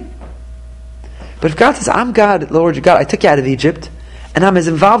with me? But if God says, I'm God, the Lord your God, I took you out of Egypt, and I'm as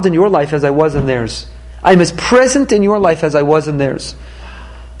involved in your life as I was in theirs. I'm as present in your life as I was in theirs.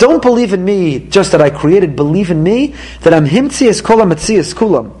 Don't believe in me just that I created. Believe in me that I'm Himtzias Kolam Metzias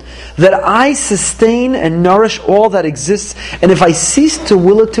Kulam. That I sustain and nourish all that exists. And if I cease to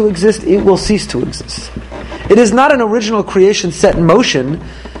will it to exist, it will cease to exist. It is not an original creation set in motion,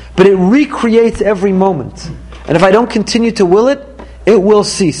 but it recreates every moment. And if I don't continue to will it, it will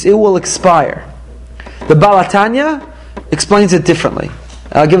cease. It will expire. The Baal HaTanya explains it differently.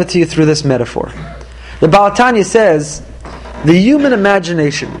 I'll give it to you through this metaphor. The Baal HaTanya says, the human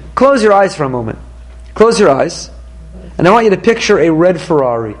imagination. Close your eyes for a moment. Close your eyes. And I want you to picture a red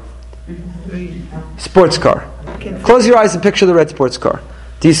Ferrari. Sports car. Close your eyes and picture the red sports car.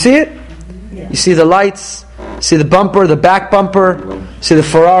 Do you see it? You see the lights. You see the bumper, the back bumper. You see the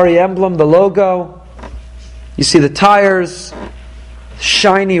Ferrari emblem, the logo. You see the tires.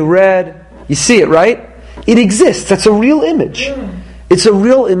 Shiny red. You see it, right? It exists. That's a real image. It's a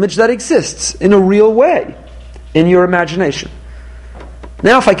real image that exists in a real way. In your imagination.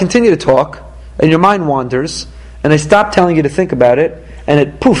 Now if I continue to talk, and your mind wanders, and I stop telling you to think about it, and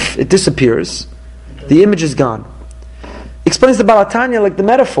it disappears, the image is gone. Explains the Baal HaTanya like the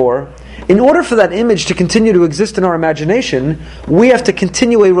metaphor, in order for that image to continue to exist in our imagination, we have to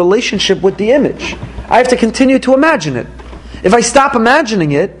continue a relationship with the image. I have to continue to imagine it. If I stop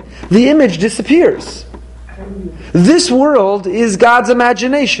imagining it, the image disappears. This world is God's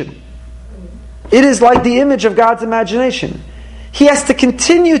imagination. It is like the image of God's imagination. He has to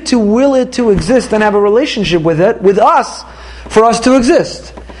continue to will it to exist and have a relationship with it, with us, for us to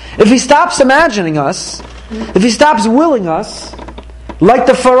exist. If He stops imagining us, if He stops willing us, like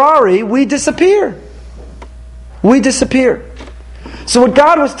the Ferrari, we disappear. We disappear. So what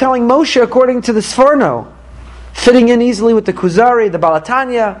God was telling Moshe, according to the Sforno, fitting in easily with the Kuzari, the Baal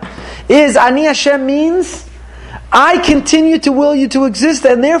HaTanya, is Ani Hashem means, I continue to will you to exist,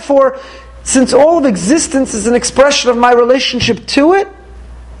 and therefore, since all of existence is an expression of my relationship to it,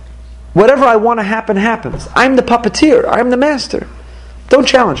 whatever I want to happen, happens. I'm the puppeteer. I'm the master. Don't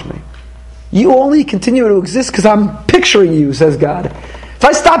challenge me. You only continue to exist because I'm picturing you, says God. If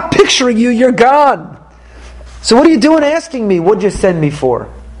I stop picturing you, you're gone. So what are you doing asking me? What'd you send me for?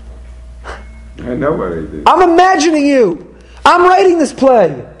 I know what I did. I'm imagining you. I'm writing this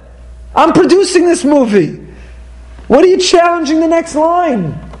play. I'm producing this movie. What are you challenging the next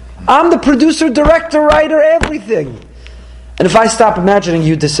line? I'm the producer, director, writer, everything. And if I stop imagining,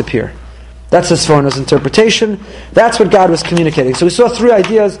 you disappear. That's the Sforno's interpretation. That's what God was communicating. So we saw three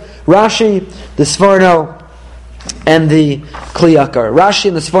ideas: Rashi, the Sforno, and the Kli Yakar. Rashi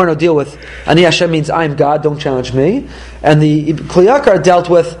and the Sforno deal with Ani Hashem means I am God, don't challenge me. And the Kli Yakar dealt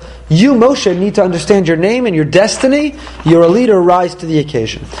with you, Moshe, need to understand your name and your destiny. You're a leader, rise to the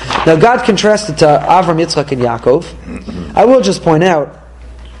occasion. Now God contrasted to Avram, Yitzchak, and Yaakov. I will just point out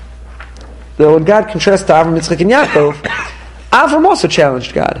that when God contrasted to Avram, Yitzchak, and Yaakov, Avram also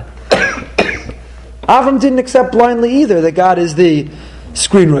challenged God. Avram didn't accept blindly either that God is the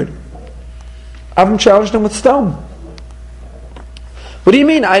screenwriter. Avram challenged him with stone. What do you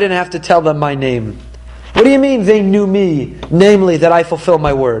mean I didn't have to tell them my name? What do you mean they knew me, namely that I fulfill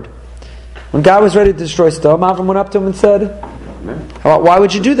my word? When God was ready to destroy Sodom, Avram went up to him and said, why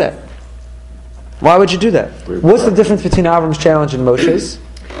would you do that? Why would you do that? What's the difference between Avram's challenge and Moshe's?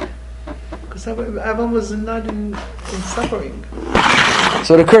 Because Avram was not in suffering.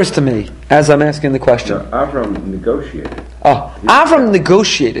 So it occurs to me, as I'm asking the question. No, Avram negotiated. Oh, Avram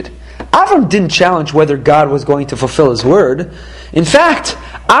negotiated. Avram didn't challenge whether God was going to fulfill His word. In fact,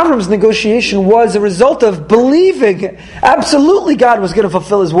 Avram's negotiation was a result of believing absolutely God was going to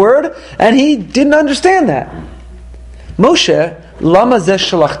fulfill His word, and he didn't understand that. Moshe, Lama zeh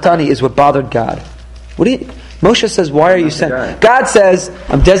shalachtani is what bothered God. Moshe says, why are you sent? God says,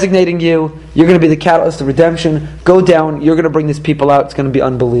 I'm designating you. You're going to be the catalyst of redemption. Go down. You're going to bring these people out. It's going to be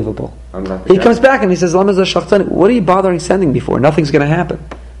unbelievable. He comes back and he says, Lama zeh shalachtani. What are you bothering sending me for? Nothing's going to happen.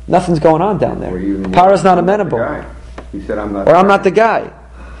 Nothing's going on down there. Paro's not amenable. He said, I'm not the guy.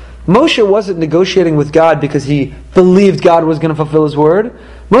 Moshe wasn't negotiating with God because he believed God was going to fulfill His word.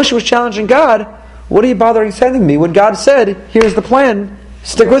 Moshe was challenging God. What are you bothering sending me? When God said, here's the plan,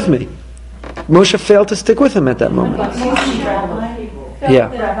 stick with me. Moshe failed to stick with him at that moment. Yeah.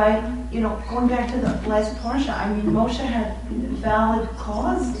 Rabbi, going back to the last portion, I mean, Moshe had valid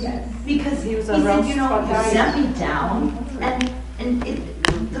cause because he said, you sent me down, and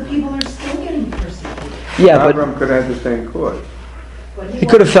the people are still getting persecuted. Yeah, but Avram could have the same cause. He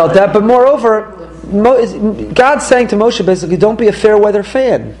could have felt that, but moreover, God's saying to Moshe basically, don't be a fair weather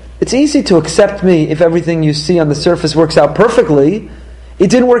fan. It's easy to accept me if everything you see on the surface works out perfectly. It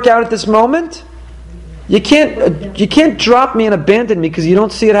didn't work out at this moment. You can't drop me and abandon me because you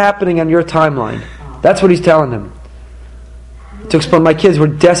don't see it happening on your timeline. That's what he's telling him. To explain, my kids were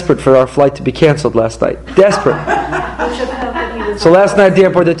desperate for our flight to be canceled last night. Desperate. So last night at the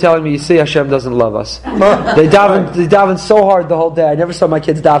airport they're telling me, you see, Hashem doesn't love us. They davened so hard the whole day. I never saw my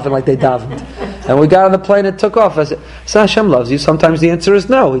kids daven like they davened. And we got on the plane and took off. I said, Hashem loves you. Sometimes the answer is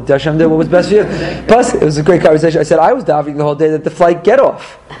no. Hashem did what was best for you. Plus, it was a great conversation. I said, I was davening the whole day that the flight get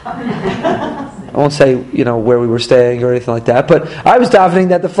off. I won't say, where we were staying or anything like that, but I was davening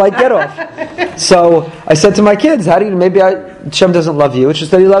that the flight get off. So I said to my kids, Hashem doesn't love you, it's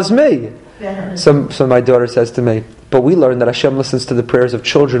just that He loves me. So my daughter says to me, but we learned that Hashem listens to the prayers of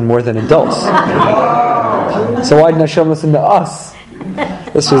children more than adults. So why didn't Hashem listen to us?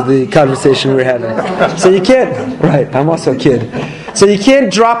 This was the conversation we were having. So you can't, right, I'm also a kid. So you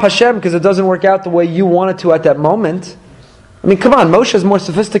can't drop Hashem because it doesn't work out the way you wanted to at that moment. I mean, come on, Moshe is more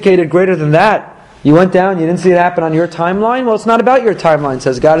sophisticated, greater than that. You went down, you didn't see it happen on your timeline? Well, it's not about your timeline,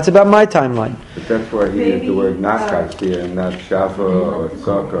 says God, it's about my timeline. But that's why he used the word nakas here and not shava or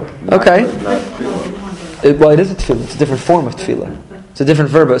tzaka. Okay. It is a tefillah, it's a different form of tefillah. It's a different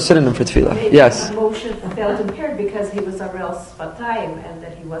verb, a synonym for tefillah. Yes? Moshe felt impaired because he was a real sfatayim and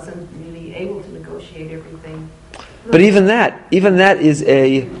that he wasn't really able to negotiate everything. But even that is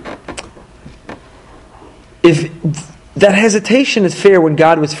if that hesitation is fair when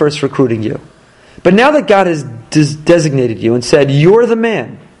God was first recruiting you. But now that God has designated you and said, you're the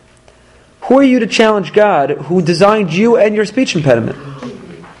man, who are you to challenge God who designed you and your speech impediment?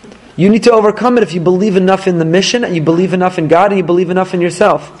 You need to overcome it if you believe enough in the mission, and you believe enough in God, and you believe enough in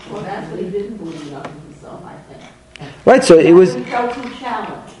yourself. Well, that's what he didn't believe enough in himself, I think. Right, so it was...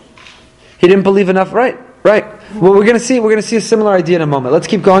 Challenge. He didn't believe enough, right. Well, we're going to see a similar idea in a moment. Let's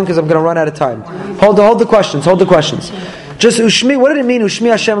keep going because I'm going to run out of time. Hold the questions. Just Ushmi, what did it mean? Ushmi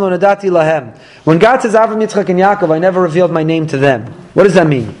Hashem lo nadati lahem. When God says Avram, Yitzchak, and Yaakov, I never revealed my name to them. What does that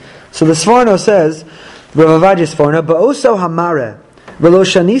mean? So the Sforno says, Rav Avadia Sforno, Ba'oso hamare, v'lo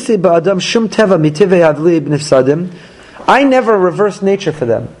shanisi ba'adam shum teva mitivei hadli b'nifsadim. I never reversed nature for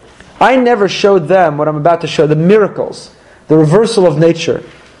them. I never showed them what I'm about to show, the miracles, the reversal of nature,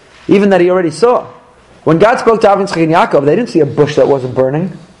 even that he already saw. When God spoke to Avraham, Yitzchak, and Yaakov, they didn't see a bush that wasn't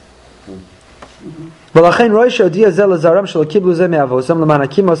burning. I'm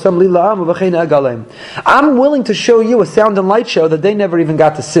willing to show you a sound and light show that they never even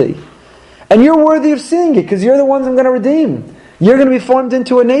got to see. And you're worthy of seeing it, because you're the ones I'm going to redeem. You're going to be formed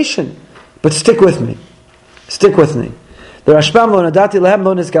into a nation. But stick with me. Stick with me. I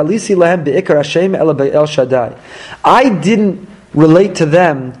didn't relate to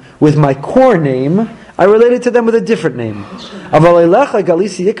them with my core name. I related to them with a different name.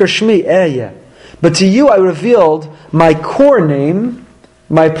 But to you I revealed my core name,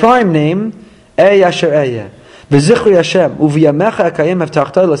 my prime name, and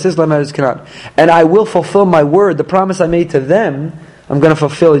I will fulfill my word, the promise I made to them, I'm going to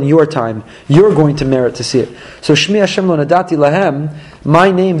fulfill in your time. You're going to merit to see it. So Shmi Hashem lo nadati lahem,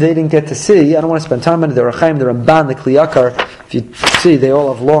 my name they didn't get to see. I don't want to spend time on it. The Rechaim, the Ramban, the Kli Yakar. If you see, they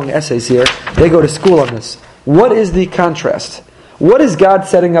all have long essays here. They go to school on this. What is the contrast? What is God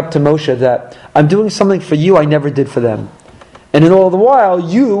setting up to Moshe that I'm doing something for you I never did for them? And in all the while,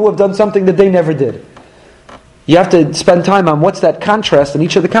 you have done something that they never did. You have to spend time on what's that contrast, and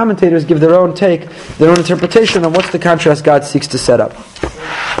each of the commentators give their own take, their own interpretation on what's the contrast God seeks to set up.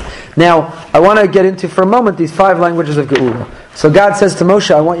 Now, I want to get into for a moment these 5 languages of Geula. So God says to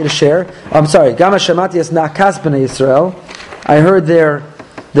Moshe, I want you to share. Gama Shemati es Na'kas b'nei Yisrael. I heard their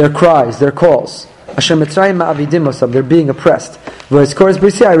cries, their calls. Asher Mitzrayim ma'avidim osam. They're being oppressed. V'ezkor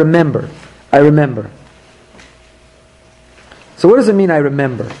brisi. I remember. So what does it mean? I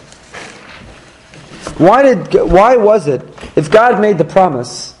remember. Why was it? If God made the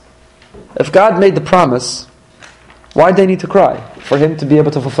promise, why did they need to cry for Him to be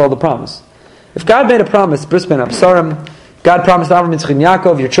able to fulfill the promise? If God made a promise, bris ben absarim, God promised Avraham, Yitzchak, and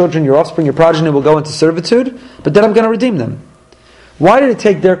Yaakov, your children, your offspring, your progeny will go into servitude, but then I'm going to redeem them. Why did it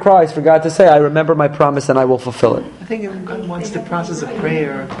take their cries for God to say, I remember my promise and I will fulfill it? I think God wants the process of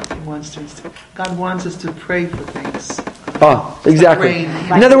prayer. God wants us to pray for things. Oh, exactly.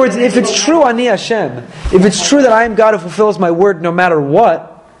 In other words, if it's true, Ani Hashem, if it's true that I am God who fulfills my word no matter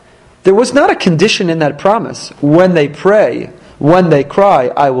what, there was not a condition in that promise. When they pray, when they cry,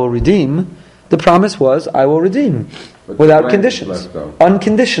 I will redeem. The promise was, I will redeem. But without conditions.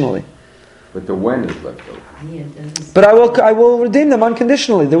 Unconditionally. But the when is left over. But I will redeem them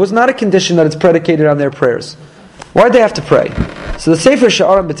unconditionally. There was not a condition that it's predicated on their prayers. Why did they have to pray? So the Sefer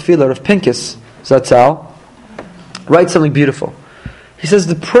Sha'arim B'Tfilah of Pinchas Zatzal writes something beautiful. He says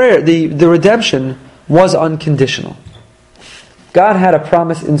the prayer, the redemption was unconditional. God had a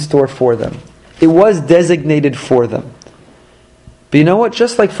promise in store for them. It was designated for them. But you know what?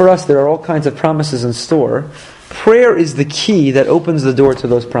 Just like for us, there are all kinds of promises in store. Prayer is the key that opens the door to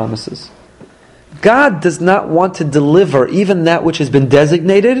those promises. God does not want to deliver even that which has been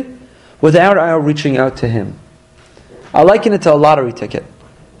designated without our reaching out to Him. I liken it to a lottery ticket.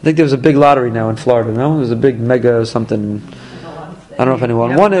 I think there was a big lottery now in Florida, no? There was a big mega something. I don't know if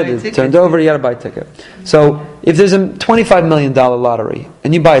anyone won it. It turned over, you got to buy a ticket. So, if there's a $25 million lottery,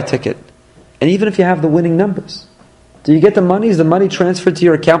 and you buy a ticket, and even if you have the winning numbers, do you get the money? Is the money transferred to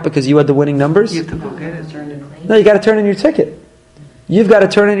your account because you had the winning numbers? You have to go get it. No, you got to turn in your ticket. You've got to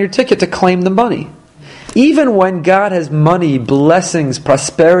turn in your ticket to claim the money. Even when God has money, blessings,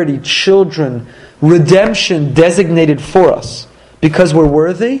 prosperity, children, redemption designated for us, because we're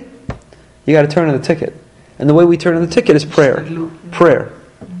worthy, you got to turn in the ticket. And the way we turn in the ticket is prayer. Prayer.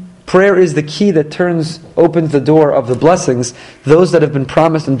 Prayer is the key that opens the door of the blessings, those that have been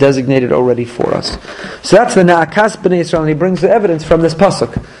promised and designated already for us. So that's the Na'akas b'nei Yisrael, and he brings the evidence from this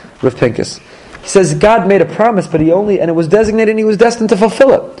pasuk, Rav Pinchas. He says God made a promise, but and it was designated and He was destined to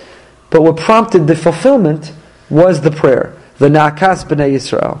fulfill it. But what prompted the fulfillment was the prayer, the Na'akas b'nei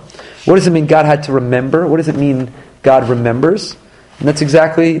Yisrael. What does it mean God had to remember? What does it mean God remembers? And that's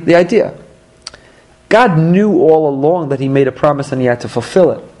exactly the idea. God knew all along that He made a promise and He had to fulfill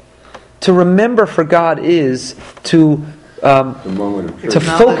it. To remember for God is to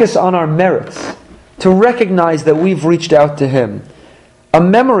focus on our merits, to recognize that we've reached out to Him. A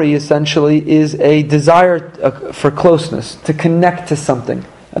memory, essentially, is a desire for closeness, to connect to something.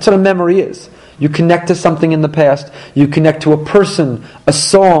 That's what a memory is. You connect to something in the past. You connect to a person, a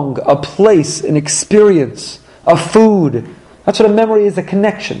song, a place, an experience, a food. That's what a memory is, a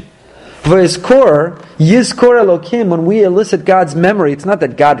connection. V'yizkor Elokim, when we elicit God's memory, it's not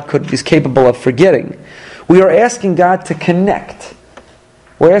that God is capable of forgetting. We are asking God to connect.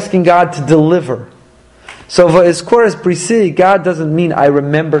 We're asking God to deliver. So v'yizkor es brisi, God doesn't mean I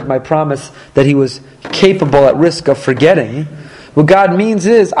remembered my promise that He was capable at risk of forgetting. What God means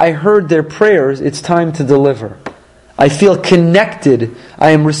is, I heard their prayers, it's time to deliver. I feel connected.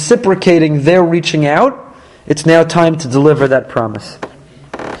 I am reciprocating their reaching out. It's now time to deliver that promise.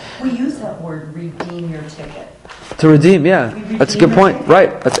 We use that word, redeem your ticket. To redeem, yeah. That's a good point.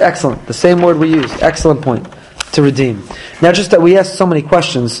 Right, that's excellent. The same word we use. Excellent point. To redeem. Now, just that we asked so many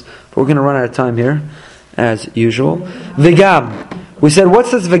questions, but we're going to run out of time here, as usual. V'gam. We said,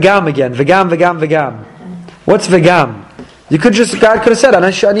 what's this v'gam again? V'gam, v'gam, v'gam. What's v'gam? God could have said,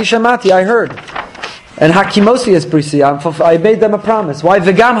 Ani shamati, I heard. And hakimosi is brisi, I made them a promise. Why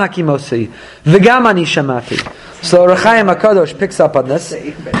v'gam hakimosi? V'gam ani shamati. So Rav Chaim HaKadosh picks up on this.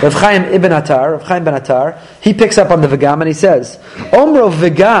 Rav Chaim ben Attar, he picks up on the v'gam and he says, Omro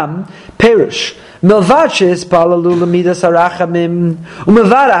v'gam perish. Milvad she'ispallalu lemidas harachamim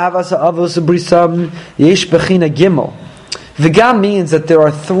u'milvad ahavas ha'avos brisam yesh bechina gimel. V'gam means that there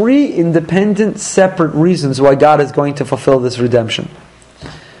are three independent, separate reasons why God is going to fulfill this redemption.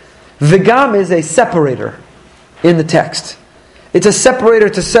 V'gam is a separator in the text. It's a separator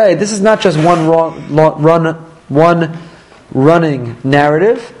to say this is not just one running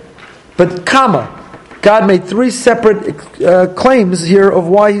narrative, but comma. God made three separate claims here of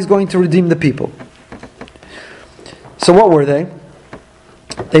why He's going to redeem the people. So what were they?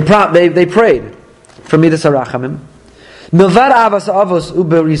 They prayed for Midas HaRachamim. Milvad avas avos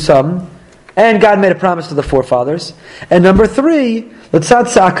uberisam, and God made a promise to the forefathers. And number three, l'tzad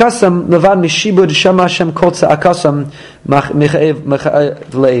tza'akasam levad mishibud shema Hashem kol tza'akasam mechaev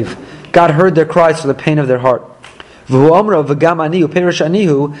leiv. God heard their cries for the pain of their heart. V'hu omro v'gam anihu perish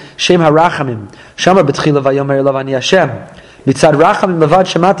anihu shem harachamim shama b'tchila vayomer elav ani Hashem mitzad rachamim levad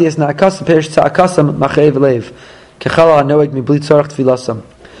shemati es na'akasam perish tza'akasam mechaev leiv kechala hanoeg mibli tzorach tfilasam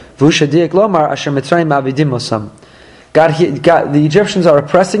v'hu shadiek lomar asher mitzrayim ma'avidim osam. God, the Egyptians are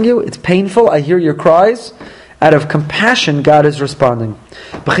oppressing you. It's painful. I hear your cries. Out of compassion, God is responding.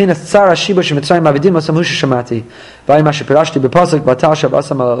 So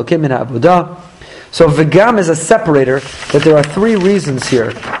v'gam is a separator, that there are three reasons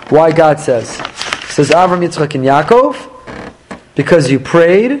here why God says. It says Avram, Yitzchak, and Yaakov, because you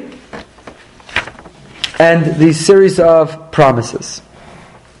prayed, and the series of promises.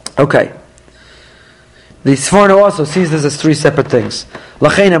 Okay. The Sforno also sees this as three separate things.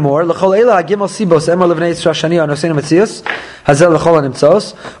 L'chein amor, l'chol eila hagimel sibos emor levnei Yisrael shani anoseinu metzius hazel l'chol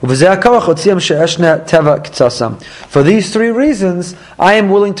hanimtzos uv'zeh hakawach otziam she'eshne teva k'tzasam. For these three reasons, I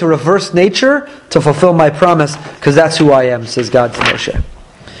am willing to reverse nature to fulfill my promise, because that's who I am, says God to Moshe.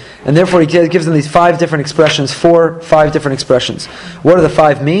 And therefore he gives them these five different expressions, five different expressions. What do the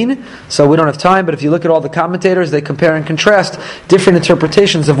five mean? So we don't have time, but if you look at all the commentators, they compare and contrast different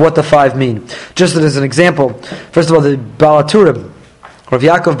interpretations of what the five mean. Just as an example, first of all, the Balaturim, Rav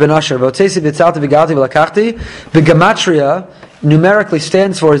Yaakov ben Asher, B'gematria numerically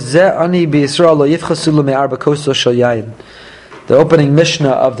stands for Zeh ani b'Yisrael lo yifchasu lo me'arba koso shel yayin. The opening Mishnah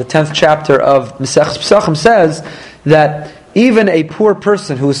of the 10th chapter of Masechus Pesachim says that even a poor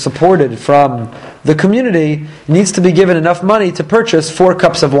person who is supported from the community needs to be given enough money to purchase 4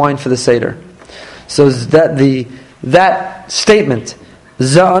 cups of wine for the Seder. So that statement,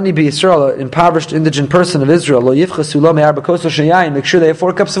 Za'ani b'Yisrael, impoverished indigent person of Israel, lo yifchasu lo me'arba koso shel yayin, make sure they have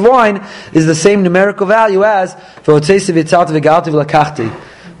 4 cups of wine, is the same numerical value as v'otzesi v'yitzalti v'galti v'lakachti.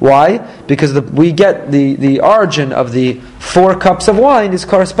 Why? Because we get the origin of the 4 cups of wine is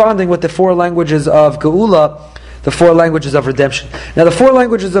corresponding with the 4 languages of Geula, the 4 languages of redemption. Now, the 4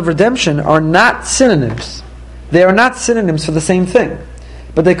 languages of redemption are not synonyms. They are not synonyms for the same thing.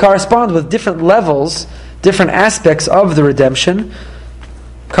 But they correspond with different levels, different aspects of the redemption.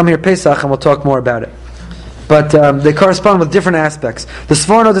 Come here, Pesach, and we'll talk more about it. But they correspond with different aspects. The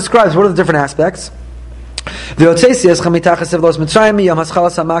Sforno describes what are the different aspects. V'otzesi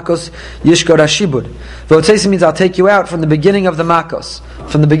means I'll take you out from the beginning of the makos,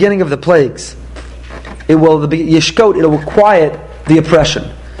 from the beginning of the plagues. It will quiet the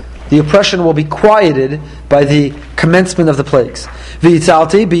oppression. The oppression will be quieted by the commencement of the plagues.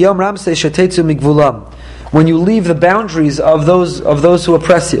 When you leave the boundaries of those who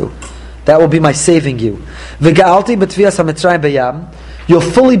oppress you, that will be my saving you. You'll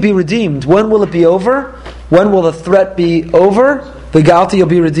fully be redeemed. When will it be over? When will the threat be over? You'll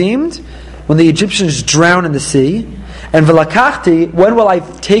be redeemed when the Egyptians drown in the sea. And v'lakachti, when will I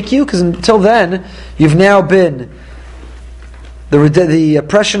take you? Because until then, you've now been, the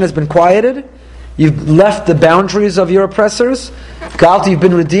oppression has been quieted. You've left the boundaries of your oppressors. Galti, you've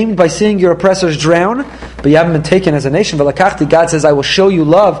been redeemed by seeing your oppressors drown, but you haven't been taken as a nation. V'lakachti, God says, I will show you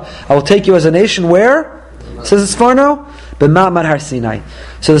love. I will take you as a nation. Where? Says the Sforno? B'ma'amad Har Sinai.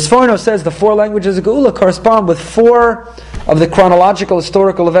 So the Sforno says the 4 languages of Geula correspond with 4 of the chronological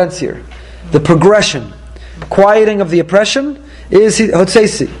historical events here. The progression. Quieting of the oppression is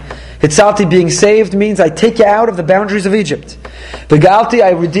Hotseisi. Hitzalti, being saved, means I take you out of the boundaries of Egypt. V'galti,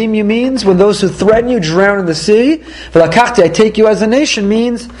 I redeem you, means when those who threaten you drown in the sea. V'lakachti, I take you as a nation,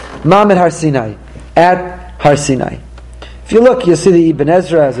 means Ma'amad Har Sinai, at Har Sinai. If you look, you see the Ibn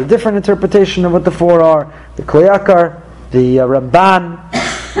Ezra has a different interpretation of what the four are. The Koyakar, the Ramban,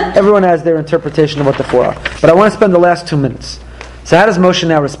 everyone has their interpretation of what the four are. But I want to spend the last 2 minutes. So how does Moshe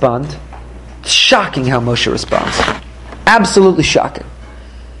now respond? It's shocking how Moshe responds. Absolutely shocking.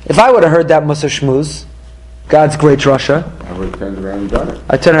 If I would have heard that Musa Shmuz, God's great drasha, I would have turned around and done it.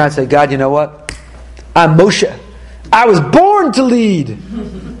 I turn around and say, God, you know what? I'm Moshe. I was born to lead.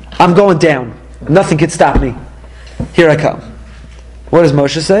 I'm going down. Nothing can stop me. Here I come. What does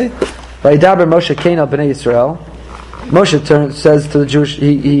Moshe say? Vayidaber Moshe Kain al Bnei Yisrael. Moshe says to the Jewish,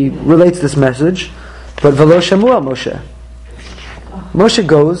 he relates this message, but Velo Shamu al Moshe. Moshe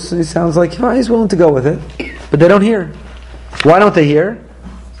goes, and he sounds like he's willing to go with it, but they don't hear. Why don't they hear?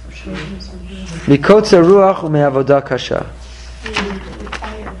 Mikotze ruach u'me'avodah kasha.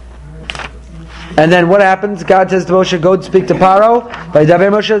 And then what happens? God says to Moshe, go speak to Paro. Vayidaber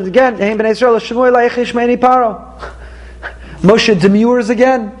Moshe again. Hein b'nei Yisrael l'shemui la'ichish me'eni Paro. Moshe demurs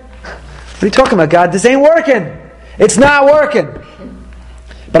again. What are you talking about, God? This ain't working. It's not working.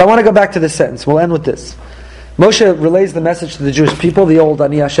 But I want to go back to this sentence. We'll end with this. Moshe relays the message to the Jewish people, the old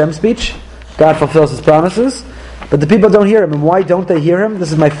Ani Hashem speech. God fulfills His promises. But the people don't hear Him. And why don't they hear Him?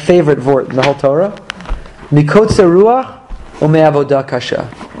 This is my favorite vort in the whole Torah. Mikotze ruach u'me'avodah kasha.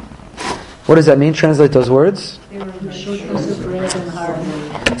 What does that mean? Translate those words.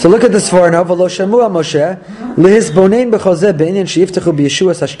 So look at this for now. V'lo shamu al Moshe lehisbonein b'chozeh be'inyan she'yiftechu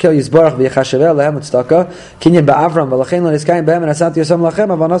b'Yeshuas Hashkel Yisbarach v'yechashaveh lehem u'tzedakah kinyan ba'Avram v'lachein lo niskayim behem and asanti yosam lachem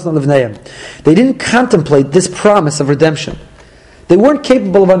avanasna levneihem. They didn't contemplate this promise of redemption. They weren't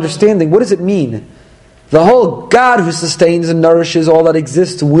capable of understanding what does it mean. The whole God who sustains and nourishes all that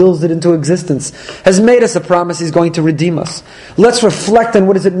exists, wills it into existence, has made us a promise He's going to redeem us. Let's reflect on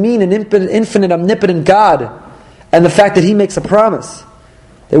what does it mean, an infinite, omnipotent God, and the fact that He makes a promise.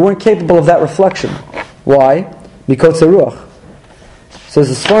 They weren't capable of that reflection. Why? Mikotze ruach. Says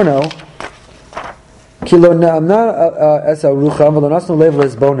the Sforno,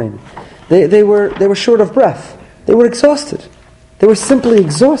 they were short of breath. They were exhausted. They were simply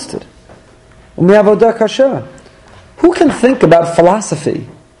exhausted. Who can think about philosophy,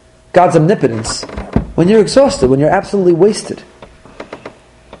 God's omnipotence, when you're exhausted, when you're absolutely wasted?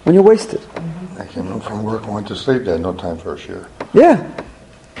 When you're wasted. I came home from work and went to sleep. They had no time for a share. Yeah.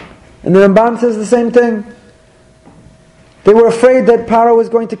 And the Ramban says the same thing. They were afraid that Paro was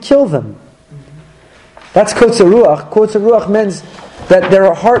going to kill them. That's Kotze Ruach. Kotze Ruach means that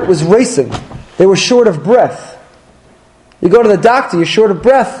their heart was racing. They were short of breath. You go to the doctor, you're short of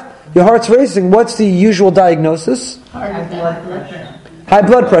breath. Your heart's racing. What's the usual diagnosis? High blood pressure. High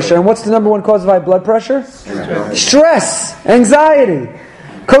blood pressure. And what's the number one cause of high blood pressure? Stress. Anxiety.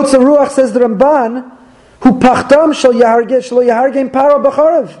 Kotze Ruach, says the Ramban, Hu pachtam shel yahargem paro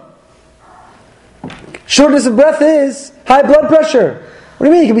b'charav. Shortness of breath is high blood pressure. What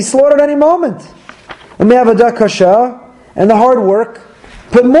do you mean? You can be slaughtered any moment. And the hard work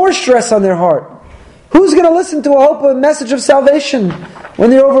put more stress on their heart. Who's going to listen to a message of salvation when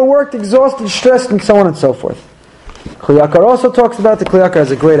they're overworked, exhausted, stressed, and so on and so forth? Kliyakar also talks about the Kliyakar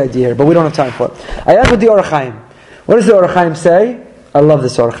has a great idea here, but we don't have time for it. I end with the Orach Chaim. What does the Orach Chaim say? I love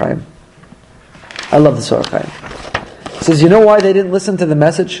this Orach Chaim. I love this Orach Chaim. He says, you know why they didn't listen to the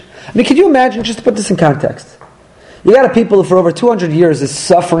message? I mean, can you imagine, just to put this in context, you got a people who for over 200 years is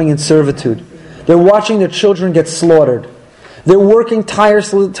suffering in servitude. They're watching their children get slaughtered. They're working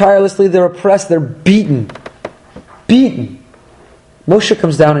tirelessly, they're oppressed, they're beaten. Beaten. Moshe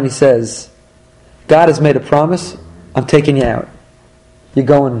comes down and he says, God has made a promise, I'm taking you out. You're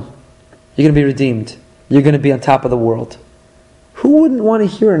going to be redeemed. You're going to be on top of the world. Who wouldn't want to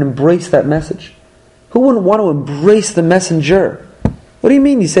hear and embrace that message? Who wouldn't want to embrace the messenger? What do you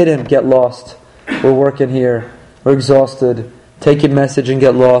mean you say to him, get lost? We're working here. We're exhausted. Take your message and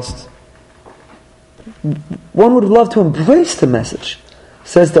get lost. One would love to embrace the message.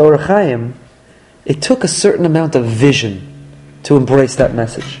 Says the Orach Chaim, it took a certain amount of vision to embrace that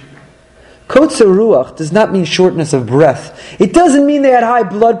message. Kotze Ruach does not mean shortness of breath. It doesn't mean they had high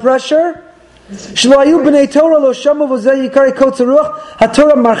blood pressure. It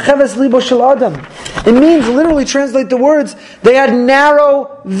means, literally translate the words, they had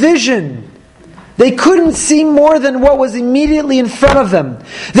narrow vision. They couldn't see more than what was immediately in front of them.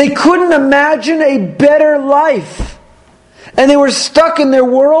 They couldn't imagine a better life. And they were stuck in their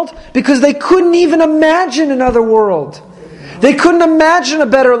world because they couldn't even imagine another world. They couldn't imagine a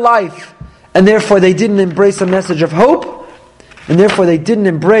better life. And therefore they didn't embrace a message of hope. And therefore they didn't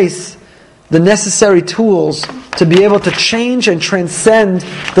embrace the necessary tools to be able to change and transcend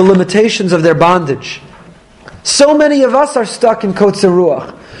the limitations of their bondage. So many of us are stuck in Kotzer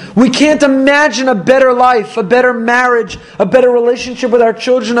Ruach. We can't imagine a better life, a better marriage, a better relationship with our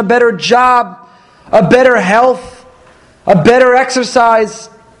children, a better job, a better health, a better exercise.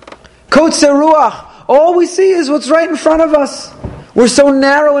 Kotzer Ruach. All we see is what's right in front of us. We're so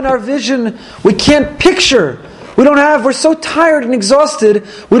narrow in our vision, we can't picture. We're so tired and exhausted,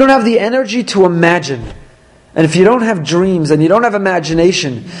 we don't have the energy to imagine. And if you don't have dreams and you don't have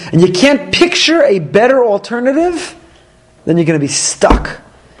imagination and you can't picture a better alternative, then you're going to be stuck.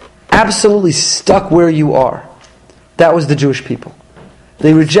 Absolutely stuck where you are. That was the Jewish people.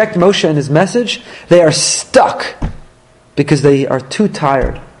 They reject Moshe and his message. They are stuck because they are too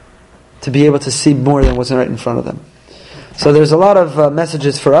tired to be able to see more than what's right in front of them. So there's a lot of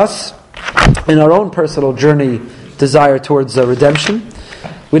messages for us in our own personal journey, desire towards redemption.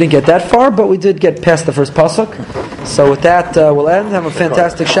 We didn't get that far, but we did get past the first pasuk. So with that, we'll end. Have a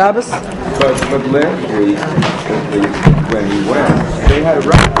fantastic Shabbos. But last week, when he went, they had a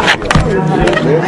record.